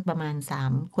ต้นประมาณ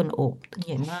 3 คนโอบ ต้นใ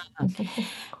หญ่มาก โอ้โฮ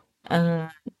เอ่อ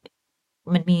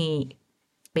มันมี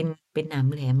เป็นหนาม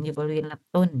แหลมอยู่บริเวณล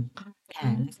ำต้น ค่ะ อื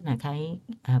ม ลักษณะคล้าย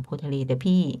โพธิ์ทะเล แต่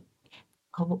พี่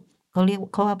เขา เขาเรียก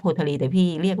เขาว่าโพธิ์ทะเล แต่พี่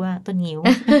เรียกว่าต้นงิ้ว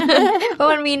เพราะ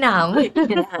มันมีหนาม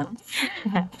มีหนาม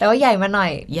ค่ะ แต่ว่าใหญ่มาหน่อ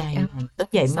ย ใหญ่ อา ต้น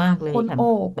ใหญ่สมาากม เลยค่ะ คนโอ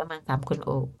บ ประมาณ 3 คนโอ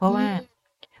บ เพราอืะว่าม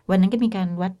วันนั้นก็มีการ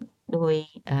วัดโดย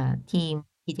ทีม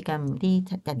กิจกรรมที่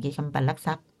จัดกิจกรรมปั่นลักท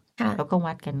รัพย์ ค่เขาะ ก็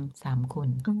วัดกัน 3 คน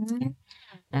อืม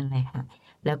นั่นแหละค่ะ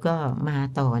แล้วก็มา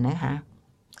ต่อนะคะ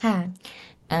ค่ะ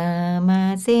มา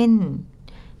เส้น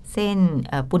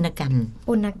ปุณกัน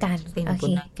ปุณกัน เส้น โอเปุ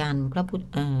ณค กัน พระพุทธ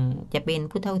จะเป็น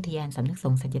พุทธอุทยานสำนักส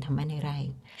งฆ์สัจธรรมบ้านในไร่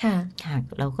ค่ะ ค่ะ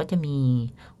เราก็จะมี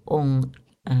องค์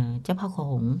เจ้าพ่อคอ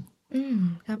หงส์ อืม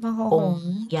เจ้าพ่อคอหองงค์ส์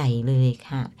ใหญ่เลย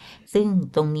ค่ะ ซึ่ง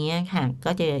ตรงเนี้ยค่ะ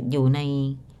ก็จะอยู่ใน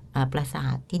ปราสา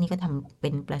ท ที่นี่ก็ทำเป็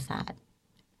นปราสาท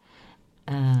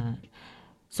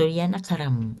สุริยนครั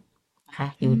ม นะคะ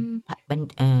ออืยู่ ม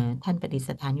ท่านประดิษ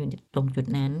ฐานอยู่ตรงจุด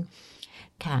นั้น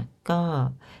ค่ะ ก็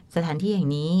สถานที่แห่ง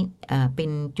นี้ เป็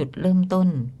นจุดเริ่มต้น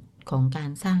ของการ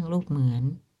สร้างรูปเหมือน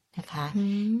นะคะ อื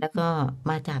แล้วม ก็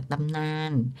มาจากตำน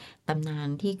าน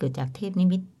ที่เกิดจากเทพนิ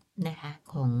มิตนะคะ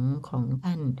ของ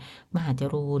ท่านมหาจ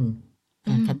รูน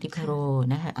อืม คันธิพค่ะ โร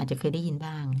นะคะ อาจจะเคยได้ยิน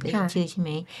บ้าง ได้ ค่ยิะ นชื่อใช่ไหม?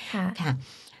 ค่ะ ค่ะ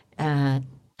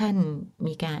ท่าน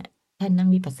มีการ ท่านนั่ง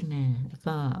วิปัสสนา แล้ว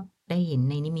ก็ได้เห็น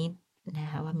ในนิมิตนะ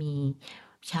คะว่ามี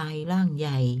ชายร่างให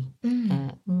ญ่ อืม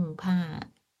นุ่งผ้า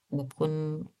แบบคน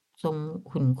ทรง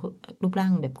หุ่น รูปร่า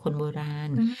งแบบคนโบราณ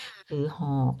อืม ถือห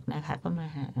อกนะคะ ก็มา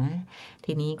หา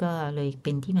ทีนี้ก็เลยเ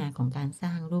ป็นที่มาของการส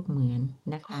ร้างรูปเหมือน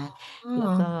นะอ๋คะ แล้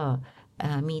วก็ อ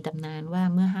มีตำนานว่า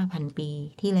เมื่อ 5,000 ปี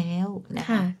ที่แล้วนะค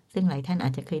ค่ะ ะ ซึ่งหลายท่านอา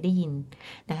จจะเคยได้ยิน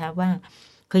นะคะว่า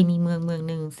เคยมีเมือง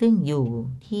หนึ่งซึ่งอยู่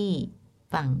ที่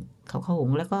ฝั่งเขาคอหง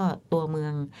ส์ แล้วก็ตัวเมือ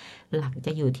งหลักจ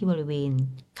ะอยู่ที่บริเวณ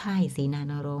ค่ายศรีนา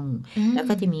นรงค์ อืแล้ว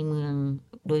ก็จะม มีเมือง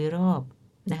โดยรอบ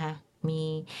นะคะ มี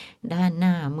ด้านห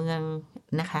น้าเมือง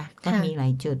นะคะ ก็ค่มีะ หลา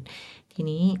ยจุด ที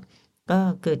นี้ก็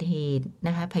เกิดเหตุน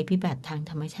ะคะ ภัยพิบัติทาง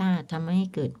ธรรมชาติทำให้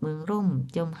เกิดเมืองร่ม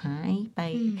จมหายไป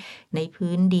อืม ใน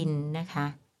พื้นดินนะคะ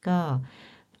ก็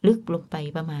ลึกลงไป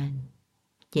ประมาณ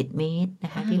 7 เมตรน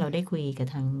ะคะ อา ที่เราได้คุยกับ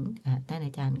ทาง ท่านอ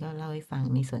าจารย์ก็เล่าให้ฟัง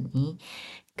ในส่วนนี้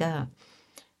ก็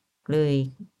เลย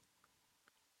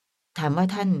ถามว่า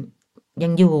ท่านยั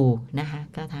งอยู่นะคะ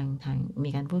ก็ทาง มี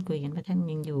การพูดคุยกันว่าท่าน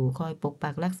ยังอยู่ คอยปกปั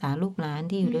กรักษาลูกหลาน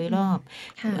ที่ออืยู่โดยรม อบ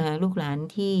ค่ะ ลูกหลาน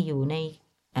ที่อยู่ใน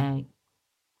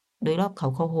โดยรอบเขา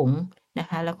คอหงส์นะ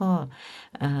คะ แล้วก็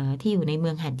ที่อยู่ในเมื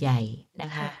องหาดใหญ่นะ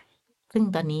คคะ ่ะ ซึ่ง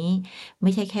ตอนนี้ไ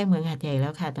ม่ใช่แค่เมืองหาดใหญ่แล้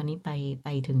วค่ะ ตอนนี้ไป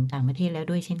ถึงต่างประเทศแล้ว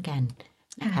ด้วยเช่นกัน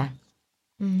นคะ่ะ คะ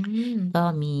อืม ก็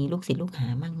มีลูกศิษย์ลูกหา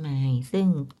มากมาย ซึ่ง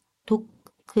ทุก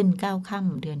ขึ้น 9 ค่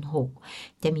ำเดือน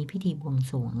 6 จะมีพิธีบวง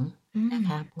สรวงอืนะค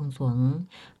ะ ม บวงสรวง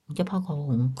เจ้าพ่อคอห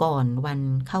งส์ก่อนวัน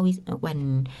เข้าวัน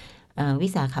วิ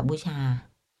สาขบูชา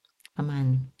ประมาณ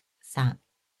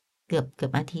เกือ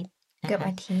บอาทิตย์นเกะือบคะ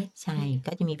อาทิตย์ ใช่ อืม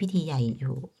ก็จะมีพิธีใหญ่อ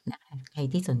ยู่นะคะ ใคร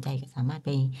ที่สนใจก็สามารถ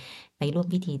ไปร่วม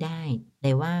พิธีได้ แ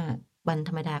ต่ว่าวันธ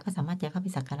รรมดาก็สามารถจะเข้าไป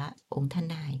สักการะองค์ท่าน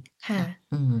ได้ ค่ะ ค่ะ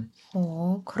อืม โอ้โฮ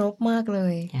ครบมากเล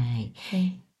ย ใช่ อืม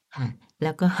ค่ะ แ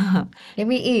ล้วก็ ยัง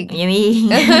มีอีก ยังมี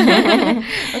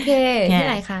โอเค ที่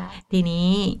ไหนคะ ทีนี้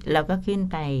เราก็ขึ้น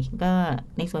ไปก็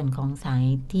ในส่วนของสาย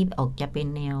ที่ออกจะเป็น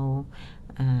แนว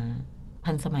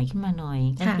ทันสมัยขึ้นมาหน่อย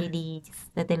ก็เจดี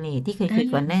สเตนเลสที่เคยคุย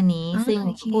ก่อนหน้านี้ ซึ่ง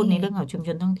พูดในเรื่องของชุมช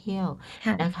นท่องเที่ยว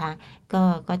นะคะ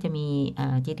ก็จะมี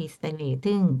เจดีสเตนเลส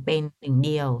ซึ่งเป็นหนึ่งเ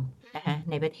ดียวนะคะ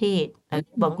ในประเทศ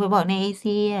บอกในเอเ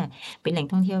ชียเป็นแหล่ง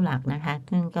ท่องเที่ยวหลักนะคะ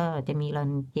ซึ่งก็จะมีลอน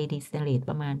เจดีสเตนเลส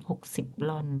ประมาณ60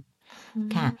ลอน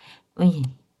ค่ะ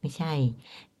ไม่ใช่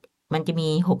มันจะมี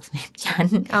60ชั้น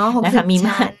นะคะมี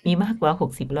มากกว่า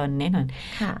60ลอนแน่นอน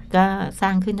ก็สร้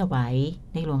างขึ้นถวาย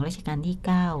ในหลวงรัชกาลที่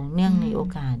9เนื่องในโอ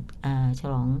กาสฉ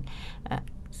ลอง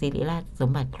ศิริราชสม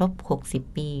บัติครบ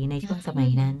60ปีในช่วงสมัย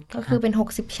นั้นก็คือเป็น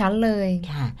60ชั้นเลย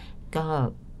ค่ะก็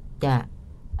จะ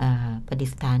ประดิ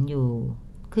ษฐานอยู่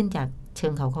ขึ้นจากเชิ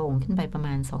งเขาคอหงขึ้นไปประม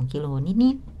าณ2กิโล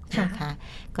นิดๆนะคะ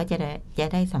ก็จะ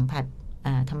ได้สัมผัส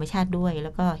ธรรมชาติด้วยแ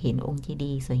ล้วก็เห็นองค์เจ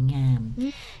ดีย์สวยงาม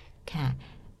ค่ะ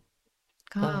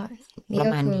ก็ประ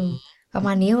มาณ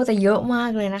นี้ก็จะเยอะมา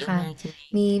กเลยนะคะ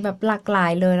มีแบบหลากหลา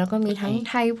ยเลยแล้วก็มีทั้ง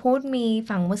ไทยพุทธมี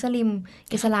ฝั่งมุสลิม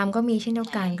อิสลามก็มีเช่นเดียว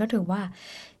กันก็ถือว่า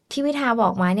ที่วิทาบอ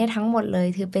กมาเนี่ยทั้งหมดเลย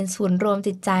ถือเป็นศูนย์รวม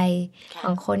จิตใจข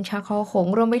องคนชาวคอหง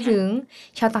รวมไปถึง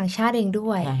ชาวต่างชาติเองด้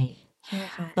วยใช่ไหม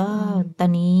คะก็ตอ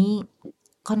นนี้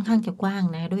ค่อนข้างจะกว้าง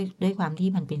นะด้วยความที่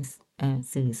มันเป็น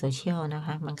สื่อโซเชียลนะค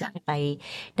ะมันก็ไป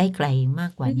ได้ไกลมา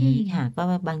กกว่านี้ค่ะก็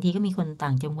บางทีก็มีคนต่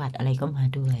างจังหวัดอะไรก็มา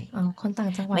ด้วยคนต่า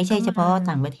งจังหวัดไม่ใช่เฉพาะ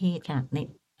ต่างประเทศค่ะใน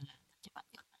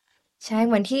ใช่เ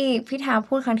หมือนที่พี่ทา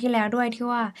พูดครั้งที่แล้วด้วยที่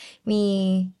ว่ามี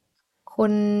คุ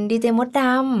ณดีเจมดด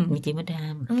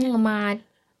ำมา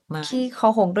ที่คอ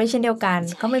หงด้วยเช่นเดียวกัน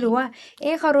ก็ไม่รู้ว่า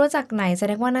เขารู้จากไหนแส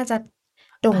ดงว่าน่าจะ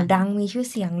โด่งดังมีชื่อ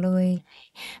เสียงเลย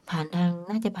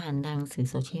น่าจะผ่านทางสื่อ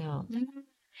โซเชียล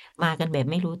มากันแบบ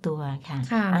ไม่รู้ตัวค่ะ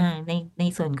ใน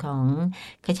ส่วนของ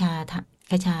ค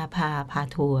ชาพา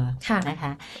ทัวร์นะค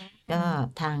ะก็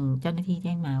ทางเจ้าหน้าที่แ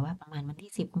จ้งมาว่าประมาณวัน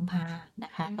ที่10กุมภาน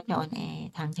ะคะก็จะออนแอร์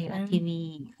ทางไทยรัฐทีวี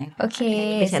โอเค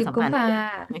10กุมภา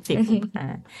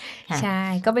ใช่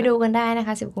ก็ไปดูกันได้นะค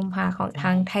ะ10กุมภาของท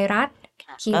างไทยรัฐ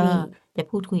ทีวีจะ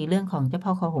พูดคุยเรื่องของเจ้าพ่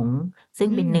อคอหงซึ่ง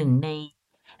เป็นหนึ่งใน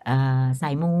สา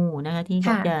ยมูนะคะ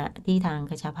ที่ทาง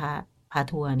คชาพา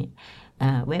ทัวร์เนี่ย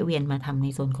แวะเวียนมาทำใน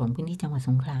โซนของพื้นที่จังหวัดส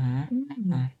งขลานะ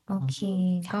คะโอเค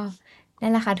ก็นั่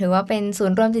นแหละค่ะถือว่าเป็นศู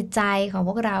นย์รวมจิตใจของพ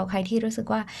วกเราใครที่รู้สึก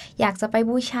ว่าอยากจะไป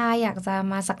บูชาอยากจะ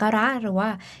มาสักการะหรือว่า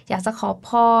อยากจะขอพ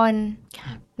ร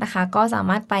นะคะก็สา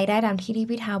มารถไปได้ตามที่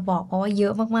พี่ทาบอกเพราะว่าเยอ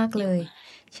ะมากๆเลย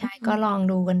ใช่ก็ลอง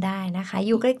ดูกันได้นะคะอ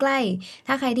ยู่ใกล้ๆ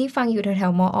ถ้าใครที่ฟังอยู่แถ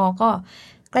วๆมอก็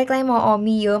ใกล้ๆมอ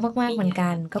มีเยอะมากๆเหมือนกั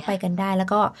นก็ไปกันได้แล้ว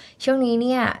ก็ช่วงนี้เ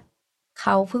นี่ยเข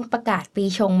าเพิ่งประกาศปี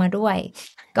ชงมาด้วย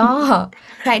ก็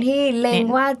ใครที่เล็ง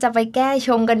ว่าจะไปแก้ช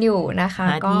งกันอยู่นะคะ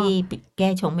ก็ที่แก้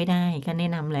ชงไม่ได้ก็แนะ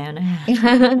นำแล้วนะคะ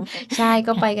ใช่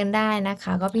ก็ไปกันได้นะค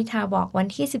ะก็พี่ทาบอกวัน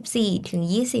ที่14ถึง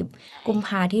20กุมภ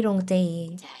าที่โรงเจ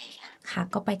ค่ะ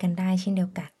ก็ไปกันได้เช่นเดีย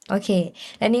วกันโอเค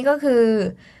และนี่ก็คือ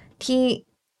ที่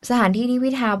สถานที่ที่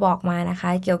พี่ทาบอกมานะคะ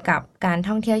เกี่ยวกับการ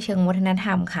ท่องเที่ยวเชิงวัฒนธร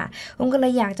รมค่ะก็เล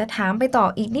ยอยากจะถามไปต่อ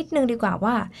อีกนิดนึงดีกว่า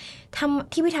ว่า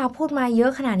ที่พี่ทาพูดมาเยอ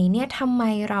ะขนาดนี้เนี่ยทำไม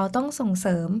เราต้องส่งเส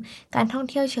ริมการท่อง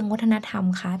เที่ยวเชิงวัฒนธรรม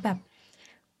คะแบบ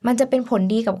มันจะเป็นผล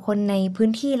ดีกับคนในพื้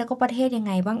นที่แล้วก็ประเทศยังไ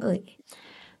งบ้างเอ่ย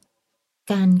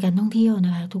การท่องเที่ยวน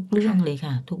ะคะทุกเรื่องเลย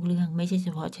ค่ะทุกเรื่องไม่ใช่เฉ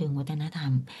พาะเชิงวัฒนธรร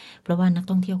มเพราะว่านัก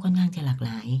ท่องเที่ยวค่อนข้างจะหลากห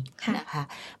ลายนะคะ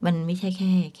มันไม่ใช่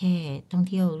แค่ท่อง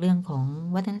เที่ยวเรื่องของ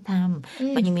วัฒนธรรม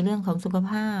มันยังมีเรื่องของสุข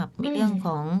ภาพมีเรื่องข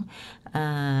อง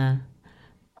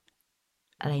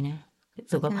อะไรนะ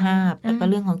สุขภาพแล้วก็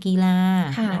เรื่องของกีฬา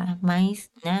นะคะไมซ์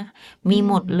นะมี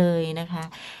หมดเลยนะคะ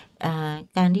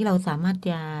การที่เราสามารถ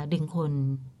จะดึงคน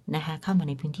นะคะเข้ามา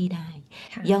ในพื้นที่ได้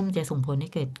ย่อมจะส่งผลให้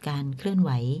เกิดการเคลื่อนไ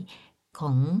หว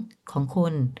ของค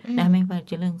นนะไม่ว่า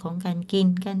จะเรื่องของการกิน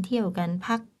การเที่ยวการ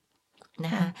พักน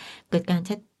ะคะเกิดการ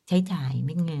ใช้จ่ายเ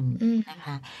ม็ดเงินนะค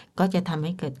ะก็จะทำใ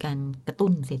ห้เกิดการกระตุ้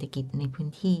นเศรษฐกิจในพื้น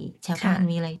ที่ชาวบ้าน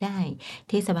มีรายได้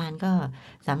เทศบาลก็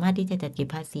สามารถที่จะจัดเก็บ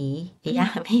ภาษี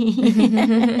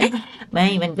ไม่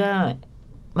มั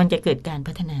นจะเกิดการ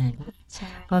พัฒนา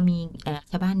พอมี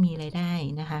ชาวบ้านมีรายได้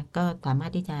นะคะก็สามาร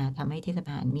ถที่จะทำให้เทศบ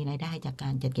าลมีรายได้จากกา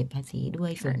รจัดเก็บภาษีด้ว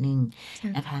ยส่วนหนึ่ง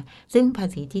นะคะซึ่งภา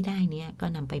ษีที่ได้เนี้ยก็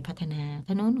นำไปพัฒนาถ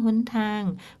นนหนทาง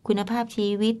คุณภาพชี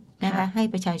วิตนะคะให้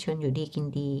ประชาชนอยู่ดีกิน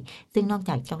ดีซึ่งนอกจ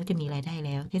ากเขาจะมีรายได้แ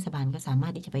ล้วเทศบาลก็สามาร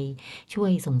ถที่จะไปช่ว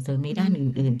ยส่งเสริมในด้าน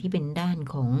อื่นๆที่เป็นด้าน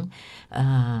ของ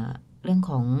เรื่อง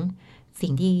ของสิ่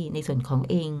งที่ในส่วนของ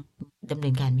เองดำเนิ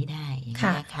นการไม่ได้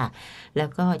ค่ะแล้ว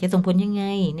ก็จะส่งผลยังไง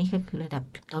นี่ก็คือระดับ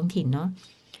ท้องถิ่นเนาะ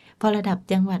พอระดับ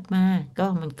จังหวัดมาก็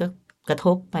มันก็ก กระท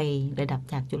บไประดับ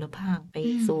จากจุลภาคไป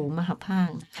สู่มหาภาค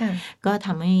ค่ะ ก็ท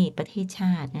ำให้ประเทศช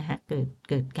าตินะคะ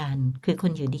เกิดการคือค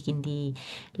นอยู่ดีกินดี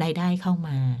รายได้เข้าม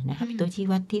านะคะเป็นตัวชี้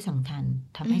วัดที่สำคัญ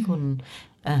ทำให้คน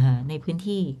ในพื้น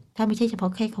ที่ถ้าไม่ใช่เฉพา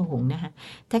ะแค่คอหงนะคะ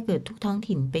ถ้าเกิดทุกท้อง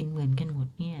ถิ่นเป็นเหมือนกันหมด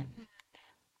เนี่ย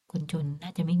คนจนน่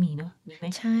าจะไม่มีเนาะมีไหม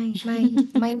ใช่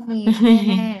ไม่มี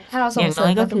แน่ๆถ้าเรา อ ส่ง ย่าง เส น้ ริ อ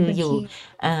ม ยก็ กันทุ คื ก อ พื้น อยู่ ที่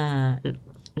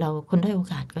เราคนด้อยโอ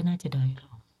กาสก็น่าจะด้อยลง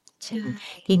ใช่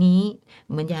ทีนี้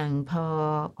เหมือนอย่างพ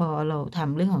อเราท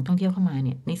ำเรื่องของท่องเที่ยวเข้ามาเ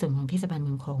นี่ยในส่วนของเทศบาลเ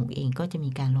มืองคอหงเองก็จะมี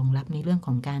การรองรับในเรื่องข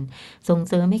องการส่ง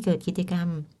เสริมให้เกิดกิจกรรม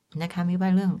นะคะไม่ว่า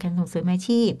เรื่องของการส่งเสริมอา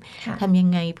ชีพ ค่ะ ทำยัง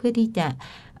ไงเพื่อที่จะ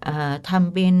ท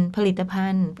ำเป็นผลิตภั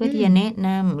ณฑ์ เพื่อที่จะแนะน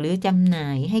ำหรือจำหน่า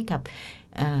ยให้กับ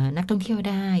นักท่องเที่ยว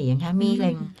ได้อย่างคะมีแห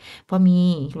ล่งพ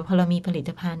อเรามีผลิ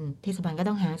ตภัณฑ์เทศบาลก็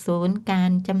ต้องหาศูนย์กา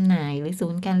รจำหน่ายหรือศู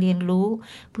นย์การเรียนรู้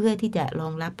เพื่อที่จะรอ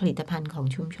งรับผลิตภัณฑ์ของ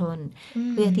ชุมชน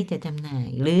เพื่อที่จะจำหน่าย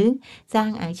หรือสร้า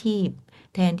งอาชีพ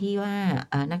แทนที่ว่า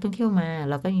นักท่องเที่ยวมา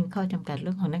เราก็มีข้อจำกัดเ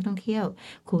รื่องของนักท่องเที่ยว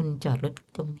คุณจอดรถ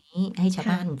ตรงนี้ให้ชาว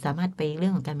บ้านสามารถไปเรื่อ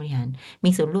งของการบริหารมี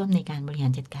ส่วนร่วมในการบริหา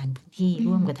รจัดการพื้นที่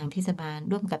ร่วมกับทางเทศบาล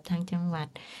ร่วมกับทางจังหวัด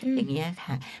อย่างเงี้ย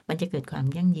ค่ะมันจะเกิดความ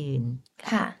ยั่งยืน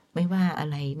ค่ะ ไม่ว่าอะ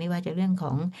ไรไม่ว่าจะเรื่องข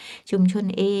องชุมชน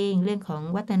เองเรื่องของ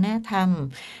วัฒนธรรม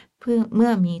เมื่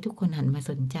อมีทุกคนหันมา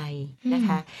สนใจนะค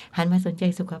ะหันมาสนใจ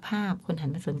สุขภาพคนหัน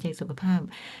มาสนใจสุขภาพ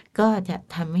ก็จะ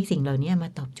ทำให้สิ่งเหล่านี้มา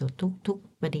ตอบโจทย์ทุก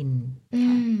ประเด็น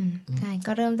ค่ะ ใช่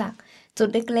ก็เริ่มจากจุด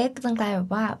เล็กๆจนกลายแบบ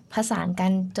ว่าผสานกั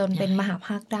นจนเป็นมหาภ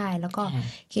าคได้ แล้วก็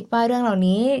คิดว่าเรื่องเหล่า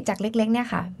นี้จากเล็กๆเนี่ย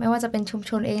ค่ะไม่ว่าจะเป็นชุม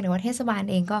ชนเองหรือว่าเทศบาล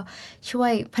เองก็ช่ว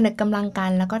ยผนึกกำลังกั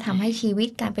น แล้วก็ทำให้ชีวิต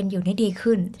การเป็นอยู่นี่ดี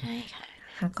ขึ้น ใช่ค่ะ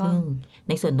ค่ะก็ ซึ่ง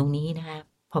ในส่วนตรงนี้นะคะ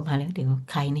พอมาแล้วเดี๋ยว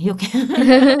ใครนายก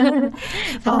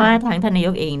เพราะว่าทางท่านนาย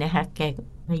กเองนะคะแก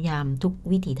พยายามทุก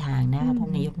วิถีทางนะคะท่า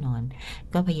นนายกนอน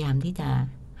ก็พยายามที่จะ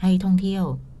ให้ท่องเที่ยว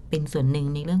เป็นส่วนหนึ่ง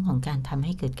ในเรื่องของการทำใ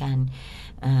ห้เกิดการ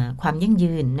ความยั่ง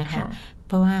ยืนนะคะ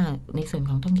เพราะว่าในส่วน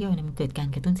ของท่องเที่ยวมันเกิดการ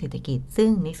กระตุ้นเศรษฐกิจ ซึ่ง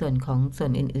ในส่วนของส่ว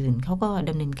นอื่นๆเขาก็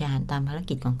ดำเนินการตามภาร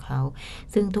กิจของเขา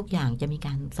ซึ่งทุกอย่างจะมีก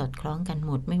ารสอดคล้องกันห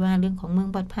มดไม่ว่าเรื่องของเมือง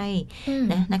ปลอดภัย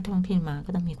นะนักท่องเที่ยวมาก็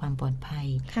ต้องมีความปลอดภัย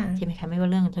ใช่ไหมคะไม่ว่า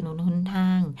เรื่องถนนหนท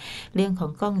างเรื่องขอ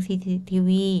งกล้อง CCTV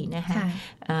นะคะ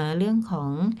เรื่องขอ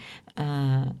ง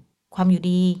ความอยู่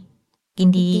ดีกิน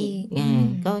ดี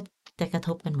ก็จะกระท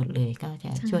บกันหมดเลยก็จ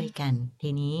ะช่วยกันที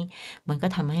นี้มันก็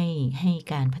ทำให้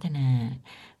การพัฒนา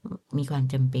มีความ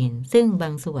จำเป็นซึ่งบา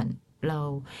งส่วนเรา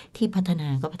ที่พัฒนา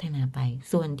ก็พัฒนาไป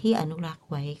ส่วนที่อนุรักษ์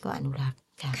ไว้ก็อนุรักษ์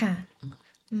ค่ะ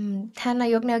ท่านนา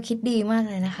ยกแนวคิดดีมาก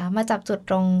เลยนะคะมาจับจุด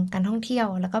ตรงการท่องเที่ยว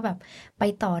แล้วก็แบบไป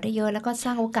ต่อได้เยอะแล้วก็ส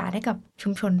ร้างโอกาสให้กับชุ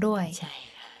มชนด้วยใช่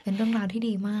เป็นเรื่องราวที่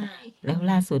ดีมากแล้ว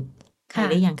ล่าสุดใคร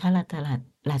ได้ยังค่าตล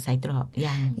าดสายตรอก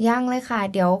ยังเลยค่ะ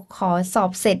เดี๋ยวขอสอ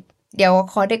บเสร็จเดี๋ยว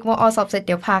ขอเด็กมอสอบเสร็จเ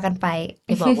ดี๋ยวพากันไปจ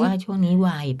ะบอกว่าช่วงนี้ว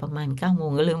ายประมาณ 9 โม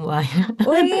งก็เริ่มวาย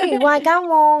อุ้ยวาย 9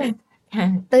 โมง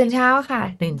ตื่นเช้าค่ะ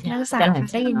ตื่นเช้านักศึก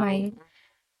ษาได้ยินไหม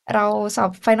เราสอ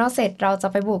บไฟนอลเสร็จเราจะ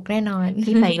ไปบุกแน่นอน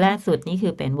ที่ไปล่าสุดนี่คื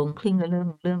อ8 โมงครึ่งก็เริ่ม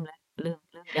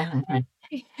ดังค่ะ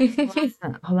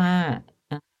เพราะว่า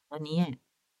ตอนนี้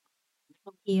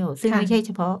ท่องเที่ยวซึ่งไม่ใช่เ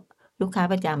ฉพาะลูกค้า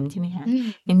ประจำใช่ไหมคะ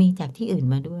ยังมีจากที่อื่น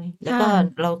มาด้วยแล้วก็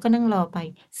เราก็นั่งรอไป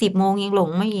10 โมงยังหลง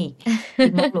ไม่อีก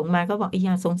10 โมงหลงมาก็บอกอ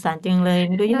ย่าสงสารจังเลยไ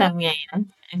ม่รู้จะทำไงนะ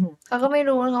เขาก็ไม่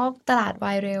รู้นะว่าตลาดว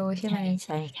ายเร็วใช่ไหมใ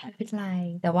ช่ค่ะไม่เป็นไร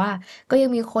แต่ว่าก็ยัง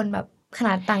มีคนแบบขน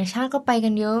าดต่างชาติก็ไปกั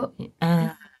นเยอะ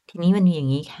ทีนี้มันมีอย่า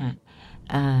งนี้ค่ะ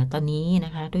ตอนนี้น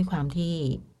ะคะด้วยความที่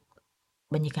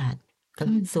บรรยากาศก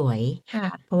ำลังสวย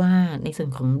เพราะว่าในส่วน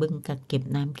ของบึงกักเก็บ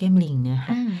น้ำแก้มลิงนะค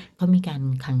ะเขามีการ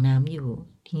ขังน้ำอยู่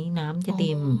ทีนี้น้ำจะเ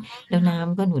ต็มแล้วน้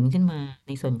ำก็หนุนขึ้นมาใ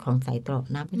นส่วนของสายตรอก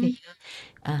น้ำก็จะเยอะ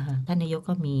ท่านนายก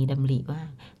ก็มีดำริว่า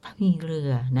ถ้ามีเรื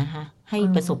อนะคะให้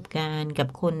ประสบการณ์กับ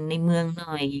คนในเมืองห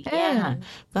น่อยอย่างเงี้ยค่ะ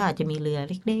ก็อาจจะมีเรือ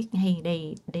เล็กๆให้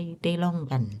ได้ล่อง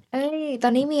กันตอ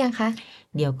นนี้มียังคะ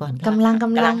เดี๋ยวก่อนกำ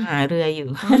ลังหาเรืออยู่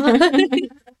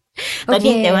ตอน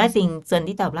นี้แต่ว่าส่วน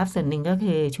ที่ตอบรับส่วนหนึ่งก็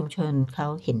คือชุมชนเขา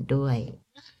เห็นด้วย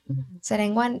แสด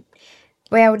งว่า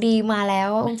แววดีมาแล้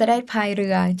วจะได้พายเรื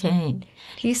อใช่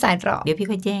ที่สายตรอกเดี๋ยวพี่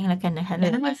ค่อยแจ้งแล้วกันนะคะเรื่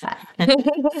อง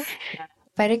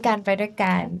ไปด้วย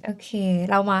กันโอเค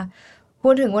เรามาพู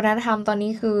ดถึงวัฒนธรรมตอน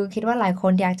นี้คือคิดว่าหลายค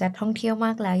นอยากจะท่องเที่ยวม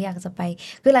ากแล้วอยากจะไป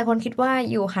คือหลายคนคิดว่า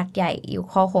อยู่หาดใหญ่อยู่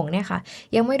คอหงเนี่ยค่ะ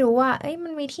ยังไม่รู้ว่ามั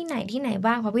นมีที่ไหน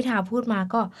บ้างพอพี่ทาพูดมา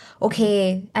ก็โอเค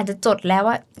อาจจะจดแล้ว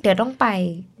ว่าเดี๋ยวต้องไป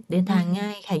เดินทางง่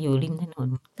ายค่ะอยู่ริมถนน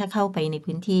ถ้าเข้าไปใน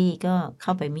พื้นที่ก็เข้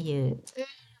าไปไม่เยอะ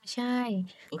ใช่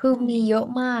คือมีเยอะ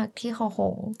มากที่คอห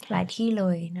งหลายที่เล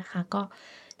ยนะคะก็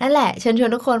นั่นแหละเชิญชว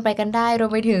นทุกคนไปกันได้รว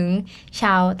มไปถึงช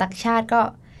าวต่างชาติก็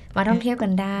มาท่องเที่ยวกั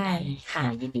นได้ค่ะ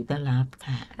ยินดีต้อนรับ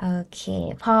ค่ะโอเค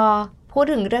พอพูด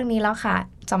ถึงเรื่องนี้แล้วค่ะ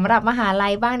สำหรับมหาลั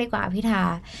ยบ้างดีกว่าพี่ทา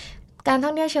การท่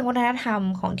องเที่ยวเชิงวัฒนธรรม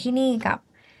ของที่นี่กับ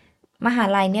มหา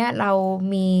ลัยเนี่ยเรา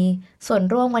มีส่วน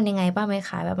ร่วมกันยังไงบ้างไหม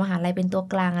คะแบบมหาลัยเป็นตัว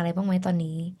กลางอะไรบ้างไหมตอน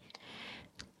นี้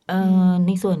ใ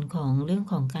นส่วนของเรื่อง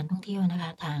ของการท่องเที่ยวนะค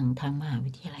ะทางมหา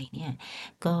วิทยาลัยเนี่ย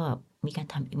ก็มีการ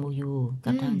ทำ MOU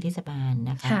กับทางเทศบาล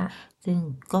นะคะค่ะซึ่ง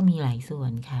ก็มีหลายส่ว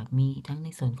นค่ะมีทั้งใน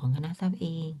ส่วนของคณะทรัพย์เอ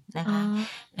งนะอ๋อคะ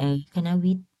คณะ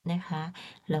วิทย์นะคะ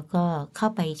แล้วก็เข้า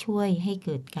ไปช่วยให้เ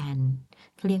กิดการ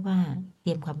เขาเรียกว่าเต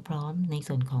รียมความพร้อมใน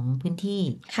ส่วนของพื้นที่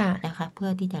ค่ะนะคะเพื่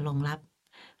อที่จะรองรับ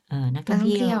นักนัท่องเ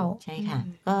ที่ยวกท่องเที่ยวใช่ค่ะ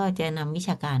ก็จะนำวิช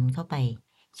าการเข้าไป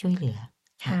ช่วยเหลือ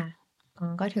ค่ะค่ะอ๋อ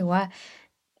ก็ถือว่า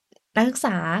นักศึกษ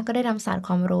าก็ได้นำศาสตร์ค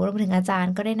วามรู้รวมถึงอาจาร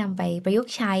ย์ก็ได้นำไปประยุก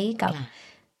ต์ใช้กับค่ะ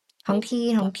ท้องที่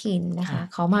ท้องถิ่นนะค่ะคะ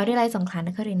ของมหาวิทยาลัยสงขลาน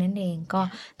ครินทร์นั่นเองก็ค่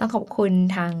ะ ต้องขอบคุณ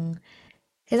ทาง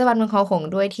เทศบาลเมืองคลองหงส์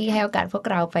ด้วยที่ให้โอกาสพวก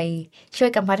เราไปช่วย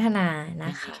กันพัฒนาน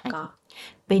ะคะค่ะก็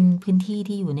เป็นพื้นที่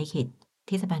ที่อยู่ในเขตเ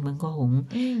ทศบาลเมืองคลองหงส์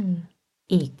อืม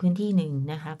อีกพื้นที่หนึ่ง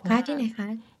นะคะเพราะว่าที่ไหนคะ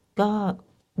ก็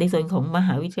ในส่วนของมห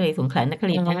าวิทยาลัยสงขลานค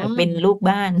ริอ๋นทร์นะคะเป็นอ ลูก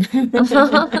บ้าน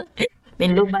เป็น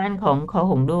ลูกบ้านของคลอง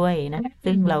หงส์ด้วยนะคะ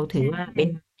ซึ่งเราถือใช่ว่าเป็น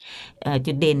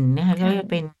จุดเด่นนะคะก็เรียกว่า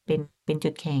ค่ะเป็นจุ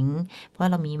ดแข็งเพราะ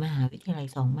เรามีมหาวิทยาลัย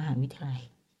2มหาวิทยาลัย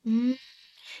อืม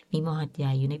มีมหัดให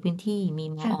ญ่อยู่ในพื้นที่มี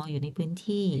มอค่ะอยู่ในพื้น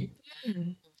ที่อืม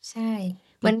ใช่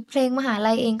เหมือนเพลงมหา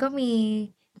ลัยเองก็มี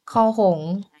คอหง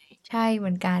ส์ใช่เหมื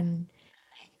อนกัน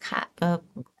ค่ะ ก็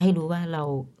ให้รู้ว่าเรา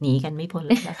หนีกันไม่พ้นแ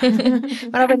ล้วค่ะ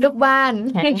เราเป็นลูกบ้าน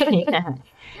ใช่ค่ะ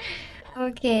โอ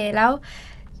เคแล้ว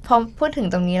พอพูดถึง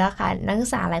ตรงนี้แล้วค่ะนักศึก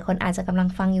ษาหลายคนอาจจะกำลัง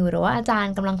ฟังอยู่หรือว่าอาจาร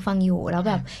ย์กำลังฟังอยู่แล้ว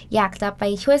แบบค่ะอยากจะไป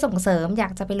ช่วยส่งเสริมอยา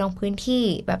กจะไปลงพื้นที่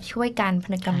แบบช่วยกันพ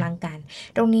นึกกำลังค่ะกัน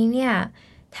ตรงนี้เนี่ย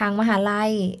ทางมหาลั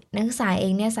ยนักศึกษาเอ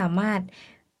งเนี่ยสามารถ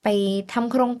ไปท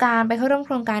ำโครงการไปเข้าร่วมโค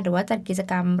รงการหรือว่าจัดกิจ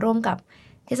กรรมร่วมกับ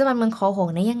เทศบาลเมืองคอหง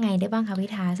ส์ได้ยังไงได้บ้างคะพิ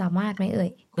ธาสามารถไหมเอ่ย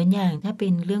เหมือนอย่างถ้าเป็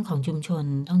นเรื่องของชุมชน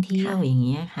ท่องเที่ยวอค่ะย่างเ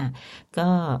งี้ยค่ะก็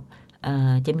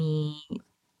จะมี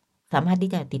สามารถ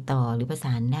ที่จะติดต่อหรือประส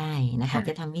านได้นะคะค่ะจ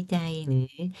ะทำวิจัยห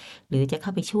รือจะเข้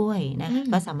าไปช่วยนะอืมค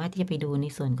ะก็สามารถที่จะไปดูใน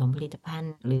ส่วนของผลิตภัณ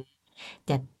ฑ์หรือ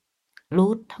จัดรู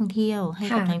ทท่องเที่ยวให้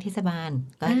กับค่ะทางเทศบาล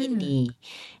ก็อายินดี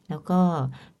แล้วก็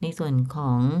ในส่วนข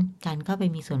องการเข้าไป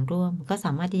มีส่วนร่วมก็ส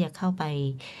ามารถที่จะเข้าไป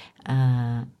อ่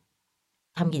า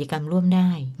ทำกิจกรรมร่วมได้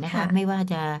นะคะค่ะไม่ว่า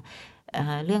จะ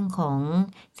เรื่องของ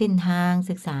เส้นทาง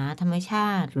ศึกษาธรรมชา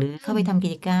ติหรือเข้าอืมไปทำกิ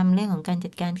จกรรมเรื่องของการจั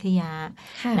ดการขยะ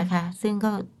ค่ะนะคะซึ่ง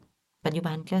ก็ปัจจุ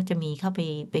บันก็จะมีเข้าไ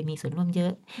ปมีส่วนร่วมเยอ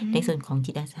ะอืมในส่วนของ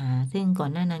จิตอาสาซึ่งก่อ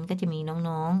นหน้านั้นก็จะมี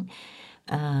น้อง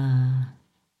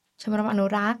ๆชมรมอนุ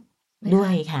รักษ์ไหมด้ว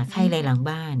ยคะค่ะอืค่ายม ไร่หลัง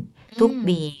บ้านอืมทุก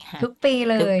ปีค่ะทุกปี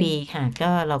เลยทุกปีค่ะ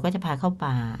ก็เราก็จะพาเข้า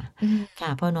ป่าอืมค่ะ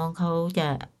เพราะน้องเขาจะ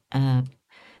เอ่อ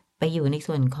ไปอยู่ใน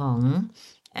ส่วนของ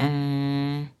เอ่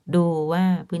อดูว่า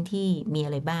พื้นที่มีอ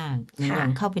ะไรบ้างเหมือนอค่ะย่าง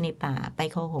เข้าไปในป่าไป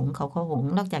เขาหงส์เขาเขาหงส์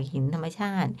นอกจากเห็นธรรมช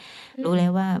าติอืมรู้แล้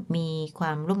วว่ามีคว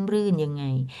ามร่มรื่นยังไง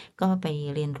ก็ไป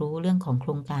เรียนรู้เรื่องของโค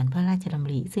รงการพระราชด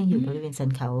ำริซึ่งออืยู่บริเวณมสัน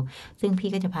เขาซึ่งพี่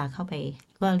ก็จะพาเข้าไป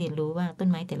ก็เรียนรู้ว่าต้น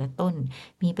ไม้แต่ละต้น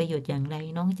มีประโยชน์อย่างไร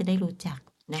น้องจะได้รู้จัก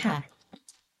นะค่ะคะ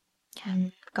อืม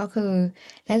ค่ะก็คือ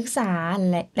นักศึกษา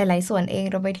หลายๆส่วนเอง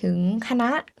รวมไปถึงคณะ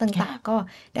ต่างๆค่ะก็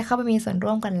ได้เข้าไปมีส่วน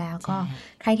ร่วมกันแล้วก็ใช่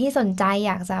ใครที่สนใจอ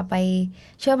ยากจะไป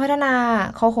ช่วยพัฒนา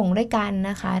คอหงส์ด้วยกัน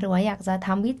นะคะหรือว่าอยากจะท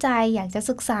ำวิจัยอยากจะ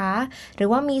ศึกษาหรือ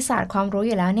ว่ามีศาสตร์ความรู้อ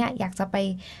ยู่แล้วเนี่ยอยากจะไป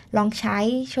ลองใช้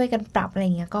ช่วยกันปรับอะไรอ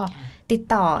ย่างเงี้ยก็ค่ะติด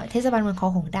ต่อเทศบาลเมืองคอ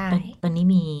หงส์ได้ตอนนี้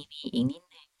มีอีกนิด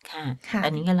หนึ่งค่ะตค่ะอ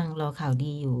นนี้กำลังรอข่าว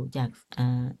ดีอยู่จาก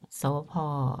สวพ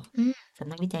อืมส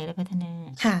ำนักวิจัยและพัฒนา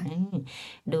ค่ะ อืม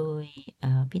โดย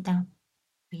พี่ตั้ม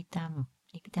พี่ตั้ม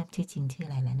พี่ตั้มชื่อจริงชื่ออ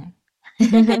ะไรแล้วนะ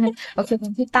โอเคเป็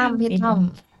นพี่ตั้มพี่ตั้ม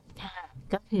พี่ตั้มค่ะ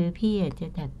ก็คือพี่อะจะ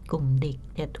จัดกลุ่มเด็ก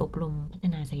จัดอบรมพัฒ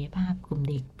นาศักยภาพกลุ่ม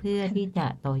เด็กเพื่อที่ค่ะจะ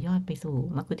ต่อยอดไปสู่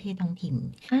มัคคุเทศก์ท้องถิ่น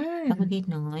อ่มัคคุาเทศก์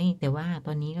น้อยแต่ว่าต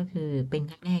อนนี้ก็คือเป็น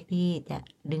ครั้งแรกที่จะ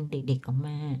ดึงเด็กๆออกม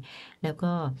าแล้ว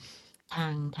ก็ทา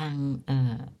งทาง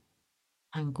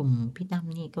กลุ่มพี่ตั้ม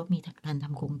นี่ก็มีการท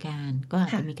ำโครงการก็อ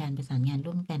าจค่ะจะมีการประสานงาน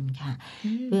ร่วมกันค่ะอื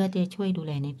มเพื่อที่จะช่วยดูแ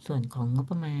ลในส่วนของงบ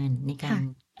ประมาณในการค่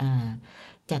ะอ่า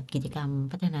จัดกิจกรรม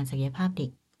พัฒนาศักยภาพเด็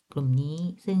ก กลุ่มนี้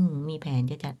ซึ่งมีแผน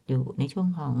จะจัดอยู่ในช่วง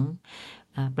ของ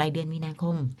ปลายเดือนมีนาค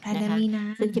มปลายนะคะเดือนมีนา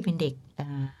ซึ่งจะเป็นเด็ก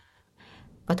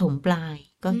ประถมปลาย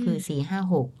ก็อืมคือ4 5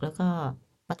 6แล้วก็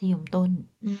มัธยมต้น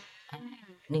อืมอ่า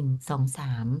1 2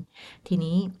 3ที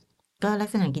นี้ก็ลัก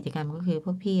ษณะกิจกรรมก็คือพ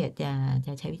วกพี่อะจ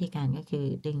ะใช้วิธีการก็คือ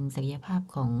ดึงศักยภาพ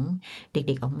ของเ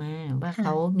ด็กๆออกมาว่าเข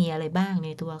าค่ะมีอะไรบ้างใน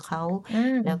ตัวเขาอ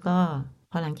แล้วาก็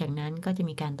พอหลังจากนั้นก็จะ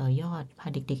มีการต่อยอดพา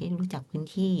เด็กๆให้รู้จักพื้น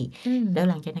ที่ อืมแล้ว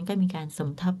หลังจากนั้นก็มีการสม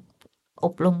ทบอ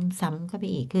บรมซ้ำเข้าไป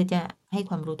อีกคือจะให้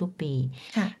ความรู้ทุกปี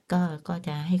ค่ะก็ก็จ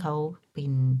ะให้เขาเป็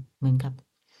นเหมือนกับ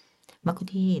มัคคุ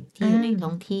เทศก์ที่อยู่ในท้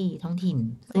องถิ่น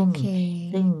โอเค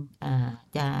ซึ่ง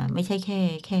จะไม่ใช่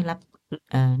แค่รับ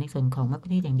ในส่วนของมัคคุ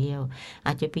เทศก์อย่างเดียว อ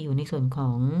าจจะไปอยู่ในส่วนขอ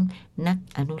งนัก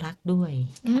อนุรักษ์ด้วย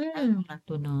อื ค่ะนักอนุม รักษ์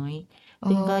ตัวน้อย อ๋อ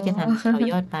ซึ่งก็จะทำต่อ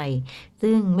ยอดไป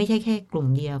ซึ่งไม่ใช่แค่กลุ่ม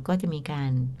เดียว ก็จะมีกา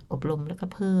รอบรมแล้วก็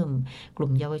เพิ่มกลุ่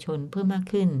มเยาวชนเพิ่มมาก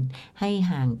ขึ้น ให้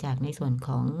ห่างจากในส่วนข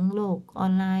องโลกออ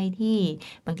นไลน์ที่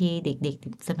บางทีเด็ก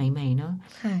ๆสมัยใหม่เนาะ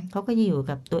ค่ะ เขาก็จะอยู่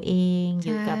กับตัวเอง ใชอ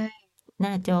ยู่กับ่ หน้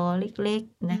าจอเล็ก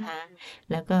ๆ อืนะคะ ม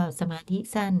แล้วก็สมาธิ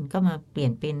สั้น ก็มาเปลี่ย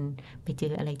นเป็นไปเจ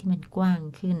ออะไรที่มันกว้าง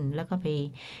ขึ้น แล้วก็ไป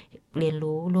เรียน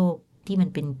รู้โลกที่มัน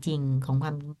เป็นจริงของคว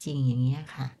ามเป็นจริง อย่างเงี้ย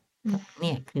ค่ะ อื ก็ ม เ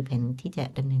นี่ยคือแผนที่จะ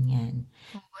ดำเนินงาน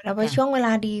โอ้โฮ แล้วเป็คน่ะ ช่วงเวล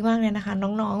าดีมากเลยนะคะ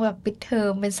น้อง ๆ แบบปิดเทอ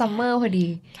ม เป็นซัมคเม่ะ อร์พอดี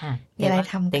ค่ะ มีอะไร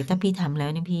ทำแต่กัน ถ้าพี่ทำแล้ว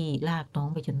เนี่ย พี่ลากน้อง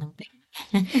ไปจนต้องเป็น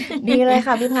ดีเลย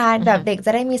ค่ะพี่พา แบบเด็กจะ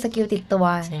ได้มีสกิลติดตัว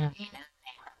ใช่ นั่นแหล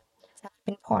ะค่ะ จะเ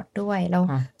ป็นพอร์ตด้วย แล้ว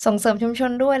ค่ะ ส่งเสริมชุมช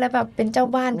นด้วย แล้วแบบเป็นเจ้า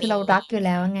บ้าน คือเรารักอยู่แ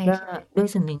ล้วไง ก็ใช่ไหม? ด้วย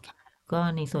ส่วนหนึ่งค่ะ ก็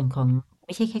ในส่วนของไ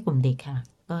ม่ใช่แค่กลุ่มเด็กค่ะ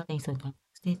ก็ในส่วนของ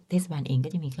เทศบาลเองก็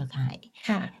จะมีเครือข่าย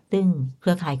ค่ะ ซึ่งเค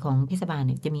รือข่ายของเทศบาลเ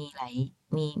นี่ยจะมี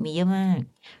มีเยอะมาก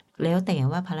แล้วแต่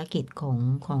ว่าภารกิจข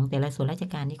องแต่ละส่วนราช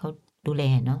การที่เขาดูแล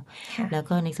เนาะ ค่ะ แล้ว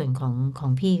ก็ในส่วนขอ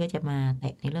งพี่ก็จะมาแต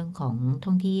ะในเรื่องของท่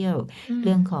องเที่ยว อืเ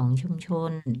รื่องม ของชุมช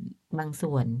นบาง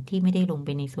ส่วนที่ไม่ได้ลงไป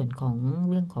ในส่วนของ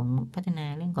เรื่องของพัฒนา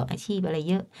เรื่องของอาชีพอะไร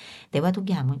เยอะ แต่ว่าทุก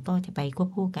อย่างมันก็จะไปควบ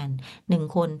คู่กัน 1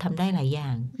 คนทำได้หลายอย่า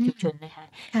ง อืม ชุมชนนะคะ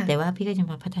ค่ะ แต่ว่าพี่ก็จะ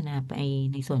มาพัฒนาไป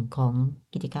ในส่วนของ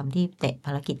กิจกรรมที่แตะภ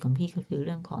ารกิจของพี่ ก็คือเ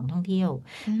รื่องของท่องเที่ยว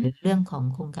อืหรือเรื่อม งของ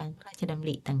โครงการพระราชดำ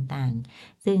ริต่าง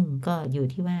ๆ ซึ่งก็อยู่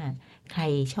ที่ว่าใคร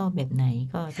ชอบแบบไหน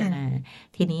ก็คจะ่มา ะ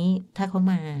ทีนี้ถ้าเขา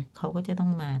มา เขาก็จะต้อ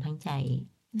งมาทั้งใจ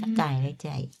อืทั้งกายและใจ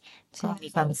ใชก็มี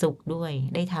ความ่ สุขด้วย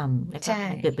ได้ทำ แล้วใกช็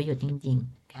มันเกิ่ ดประโยชน์จริง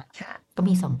ๆ ค่ะ ค่ะ ก็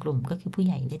มี อืม 2 กลุ่ม ก็คือผู้ใ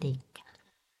หญ่และเด็กค่ะ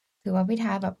ถือว่าพี่ท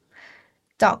าแบบ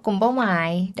เจาะกลุ่มเป้าหมาย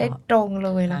ได้เจาะ ตรงเล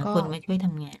ย แล้หาวก็ คนมาช่วยท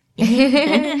ำงาน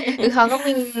คือเขาก็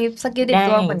มีสกิลติไดด้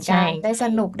ตัวเหมือนใชก่ ัน ได้ส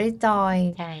นุก ได้จอย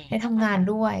ใช่ ได้ทำงาน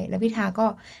ด้วย แล้วพี่ทาก็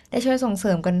ได้ช่วยส่งเส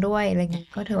ริมกันด้วย อะไรงี้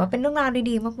ก็ถือว่าเป็นเรื่องราว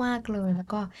ดี ๆ มาก ๆ เลย แล้ว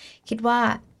ก็คิดว่า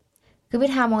คือพี่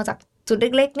ทามองจากจุดเ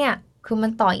ล็ก ๆ เนี่ย คือมั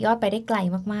นต่อยอดไปได้ไกล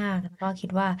มาก ๆ แล้วก็คิด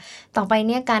ว่าต่อไปเ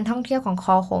นี่ยการท่องเที่ยวของค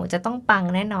อหงส์จะต้องปัง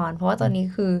แน่นอน เพราะว่าตอนนี้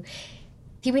คือ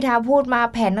ที่พี่ทาพูดมา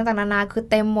แผนต่าง ๆ นานา คือ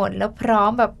เต็มหมด แล้วพร้อ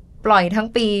มแบบปล่อยทั้ง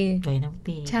ปี ปล่อยทั้ง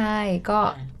ปี ใช่ ก็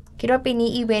ค่ะ คิดว่าปีนี้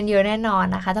อิเวนต์เยอะแน่นอน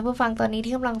นะคะ ท่านผู้ฟังตอนนี้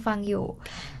ที่กำลังฟังอยู่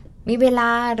ค่ะ มีเวลา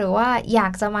หรือว่าอยา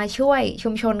กจะมาช่วยชุ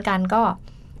มชนกัน ก็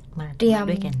มา เตรีย มาม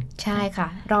ด้วยกัน ใช่ ค่ะ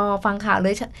ค่ะ รอฟังข่าวเล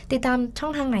ย ช ติดตามช่อ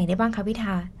งทางไหนได้บ้างคะพี่ท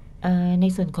า? ใน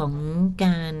ส่วนของกา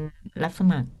รรับส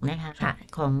มัครนะคะ ค่ะ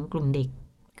ของกลุ่มเด็ก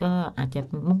ก็อาจจะ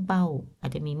มุ่งเป้า อา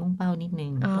จจะมีมุ่งเป้านิดหนึ่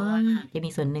ง อ๋เพราะว่าอ จะมี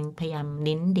ส่วนหนึ่งพยายามเ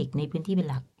น้นเด็กในพื้นที่เป็น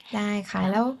หลัก ได้ค่ะ ค่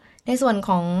ะ แล้วในส่วนข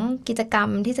องกิจกรรม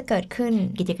ที่จะเกิดขึ้น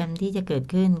กิจกรรมที่จะเกิด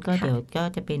ขึ้น ก็ค่เดี๋ะ ยวก็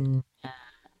จะเป็น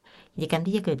กิจกรรม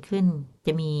ที่จะเกิดขึ้น จ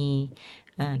ะมี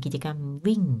กิจกรรม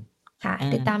วิ่ง ค่ะ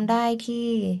ติดตามได้ที่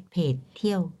เพจเ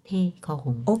ที่ยวเท่คอห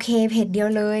งส์ โอเค เพจเดียว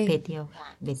เลย เพจเดียวค่ะ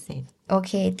เบ็ดเสร็จ โอเ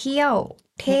ค เที่ยว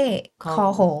เทเท่ ่คคอหอ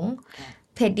หงส์ งส์ ค่ะ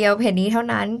เพจเดียว เพจนี้เท่า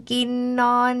นั้น กิน น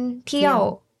อน เทเที่ี่ยยว ว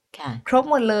ค่ะ ครบ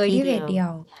หมดเลยที่ที่เเดพีจยว เดียว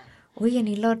ค่ะ อุ๊ย อัน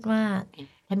นี้เลิศมาก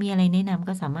ถ้ามีอะไรแนะนำ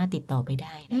ก็สามารถติดต่อไปไ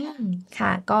ด้อืนะคะ ม ค่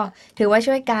ะ ก็ถือว่า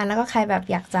ช่วยกัน แล้วก็ใครแบบ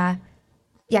อยาก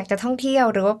จะท่องเที่ยว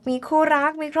หรือว่ามีคู่รั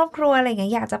ก มีครอบครัว อะไรอย่างเงี้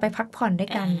ย อยากจะไปพักผ่อนด้ว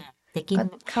ยกัน จะกิก็น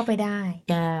เข้าไปได้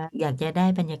อยากจะได้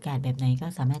บรรยากาศแบบไหนก็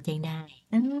สามารถแจ้งได้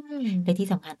อืและม ที่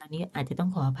สำคัญตอนนี้อาจจะต้อง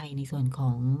ขออภัยในส่วนข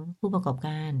องผู้ประกอบก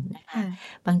ารนะคคะ ่ะ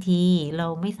บางทีเรา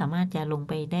ไม่สามารถจะลง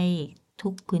ไปได้ทุ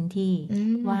กพื้นที่ อื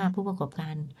เพราะว่าม ผู้ประกอบกา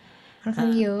ร ค่อนข้าง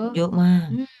เยอะ เยอะมาก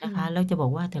อืนะคะ ม แล้วจะบอ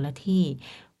กว่าแต่ละที่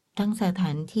ทั้งสถ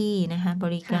านที่นะคะ บ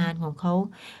ริค่กาะ รของเขา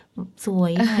สว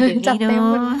ยค่ะ เดี๋ยวจนัี้เนาดเต็ม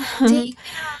หมด ะ จริง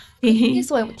พี่ทา คือที่นี่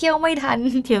สวย เที่ยวไม่ทัน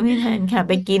เที่ยวไม่ทันค่ะ ไ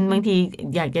ปกินบางอืม ที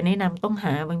อยากจะแนะนำต้องห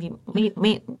า บางที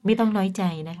ไม่ต้องน้อยใจ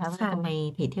นะคะว่าค่ทำไมะ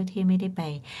เพจเที่ยวเท่ไม่ได้ไป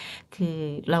คือ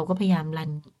เราก็พยายามรัน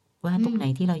ว่าอืตรงไหน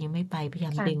ม ที่เรายังไม่ไป พยาย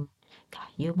ามค่ดึง ะ ค่ะ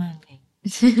เยอะมากเลย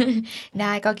ไ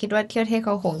ด้ ก็คิดว่าเที่ยวเท่ค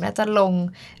อหงส์น่าจะลง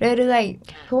เรื่อย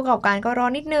ค่ๆ ะ ผู้ประกอบการก็รอ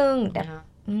นิดหนึ่ง แต่ เนาะ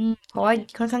เพราะว่า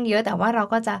ค่อนข้างเยอะ แต่ว่าเรา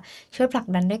ก็จะช่วยผลัก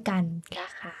ดันด้วยกันคน่ะ ะ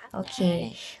คะ โอเค ได้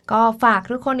ก็ฝาก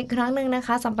ทุกคนอีกครั้งหนึ่งนะค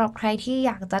ะ สำหรับใครที่อ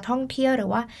ยากจะท่องเที่ยว หรือ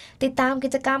ว่าติดตามกิ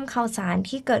จกรรมข่าวสาร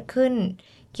ที่เกิดขึ้น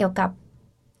เกี่ยวกับ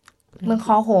เมืองค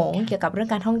อหงส์ ค่เกะ กี่ยวกับเรื่อง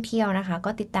การท่องเที่ยวนะคะ ก็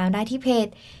ติดตามได้ที่เพจ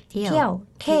เที่เย ที่ยว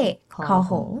เท่คคออหงส์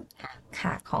หงส์ ค่ะ ค่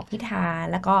ะ ของพี่ทา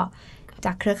แล้วก็จ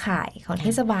ากเครือข่ายของเทค่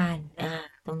ะ ศบาลนะคะ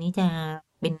ตรงนี้จะ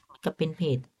เป็นเหมือนกับเป็นเพ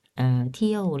จ เ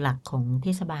ที่ยวหลักของเท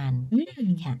ศบาลอืเลย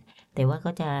ม ค่ะ แต่ว่าก็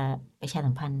จะประชา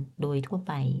สัมพันธ์โดยทั่วไ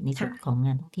ปในคส่่วนะ ของง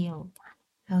านท่องเที่ยว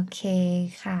ค่ะ โอเค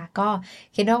ค่ะก็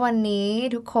คิดว่าวันนี้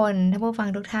ทุกคนท่านผู้ฟัง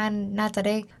ทุกท่านน่าจะไ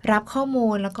ด้รับข้อมู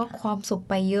ลแล้วก็ความสุข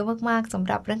ไปเยอะมากๆสำห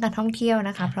รับเรื่องการท่องเที่ยว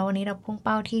นะคะเพราะวันนี้เราพุ่งเ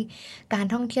ป้าที่การ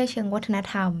ท่องเที่ยวเชิงวัฒน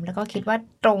ธรรมแล้วก็คิดว่า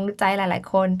ตรงใจหลาย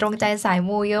ๆคนตรงใจสาย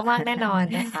มูเยอะมากแน่นอน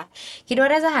นะคะคิดว่า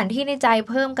ได้สถานที่ในใจ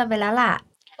เพิ่มกันไปแล้วล่ะ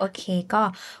โอเคก็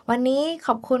วันนี้ข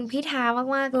อบคุณพี่ทา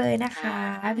มากๆเลยนะคะ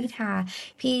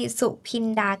พี่สุพิน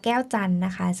ดาแก้วจันทร์น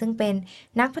ะคะซึ่งเป็น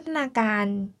นักพัฒนากา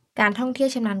รท่องเที่ยว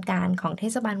ชำนาญการของเท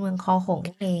ศบาลเมืองคอหงส์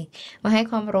นั่นเองมาให้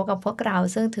ความรู้กับพวกเรา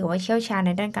ซึ่งถือว่าเชี่ยวชาญใ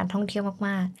นด้านการท่องเที่ยวม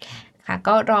ากๆค่ะ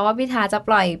ก็รอว่าพี่ทาจะป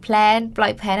ล่อย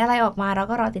แผนอะไรออกมาแล้ว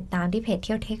ก็รอติดตามที่เพจเ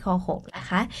ที่ยวเทคอหงส์นะ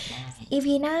คะ EP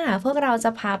หน้าพวกเราจะ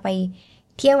พาไป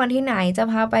เที่ยววันที่ไหนจะ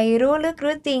พาไปรู้ลึก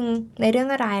รู้จริงในเรื่อง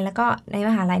อะไรแล้วก็ในม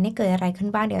หาลัยนี่เกิดอะไรขึ้น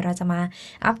บ้างเดี๋ยวเราจะมา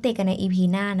อัปเดตกันใน EP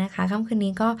หน้านะคะค่ำคืน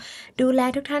นี้ก็ดูแล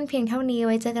ทุกท่านเพียงเท่านี้ไ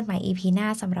ว้เจอกันใหม่ EP หน้า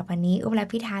สำหรับวันนี้อุ้มและ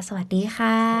พี่ทาสวัสดีค่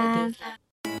ะสวัสดีค่ะ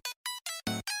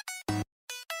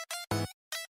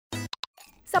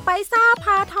สไปซ่าพ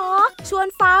าทอล์กชวน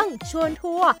ฟังชวน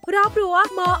ทัวร์รอบรั้ว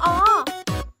มอ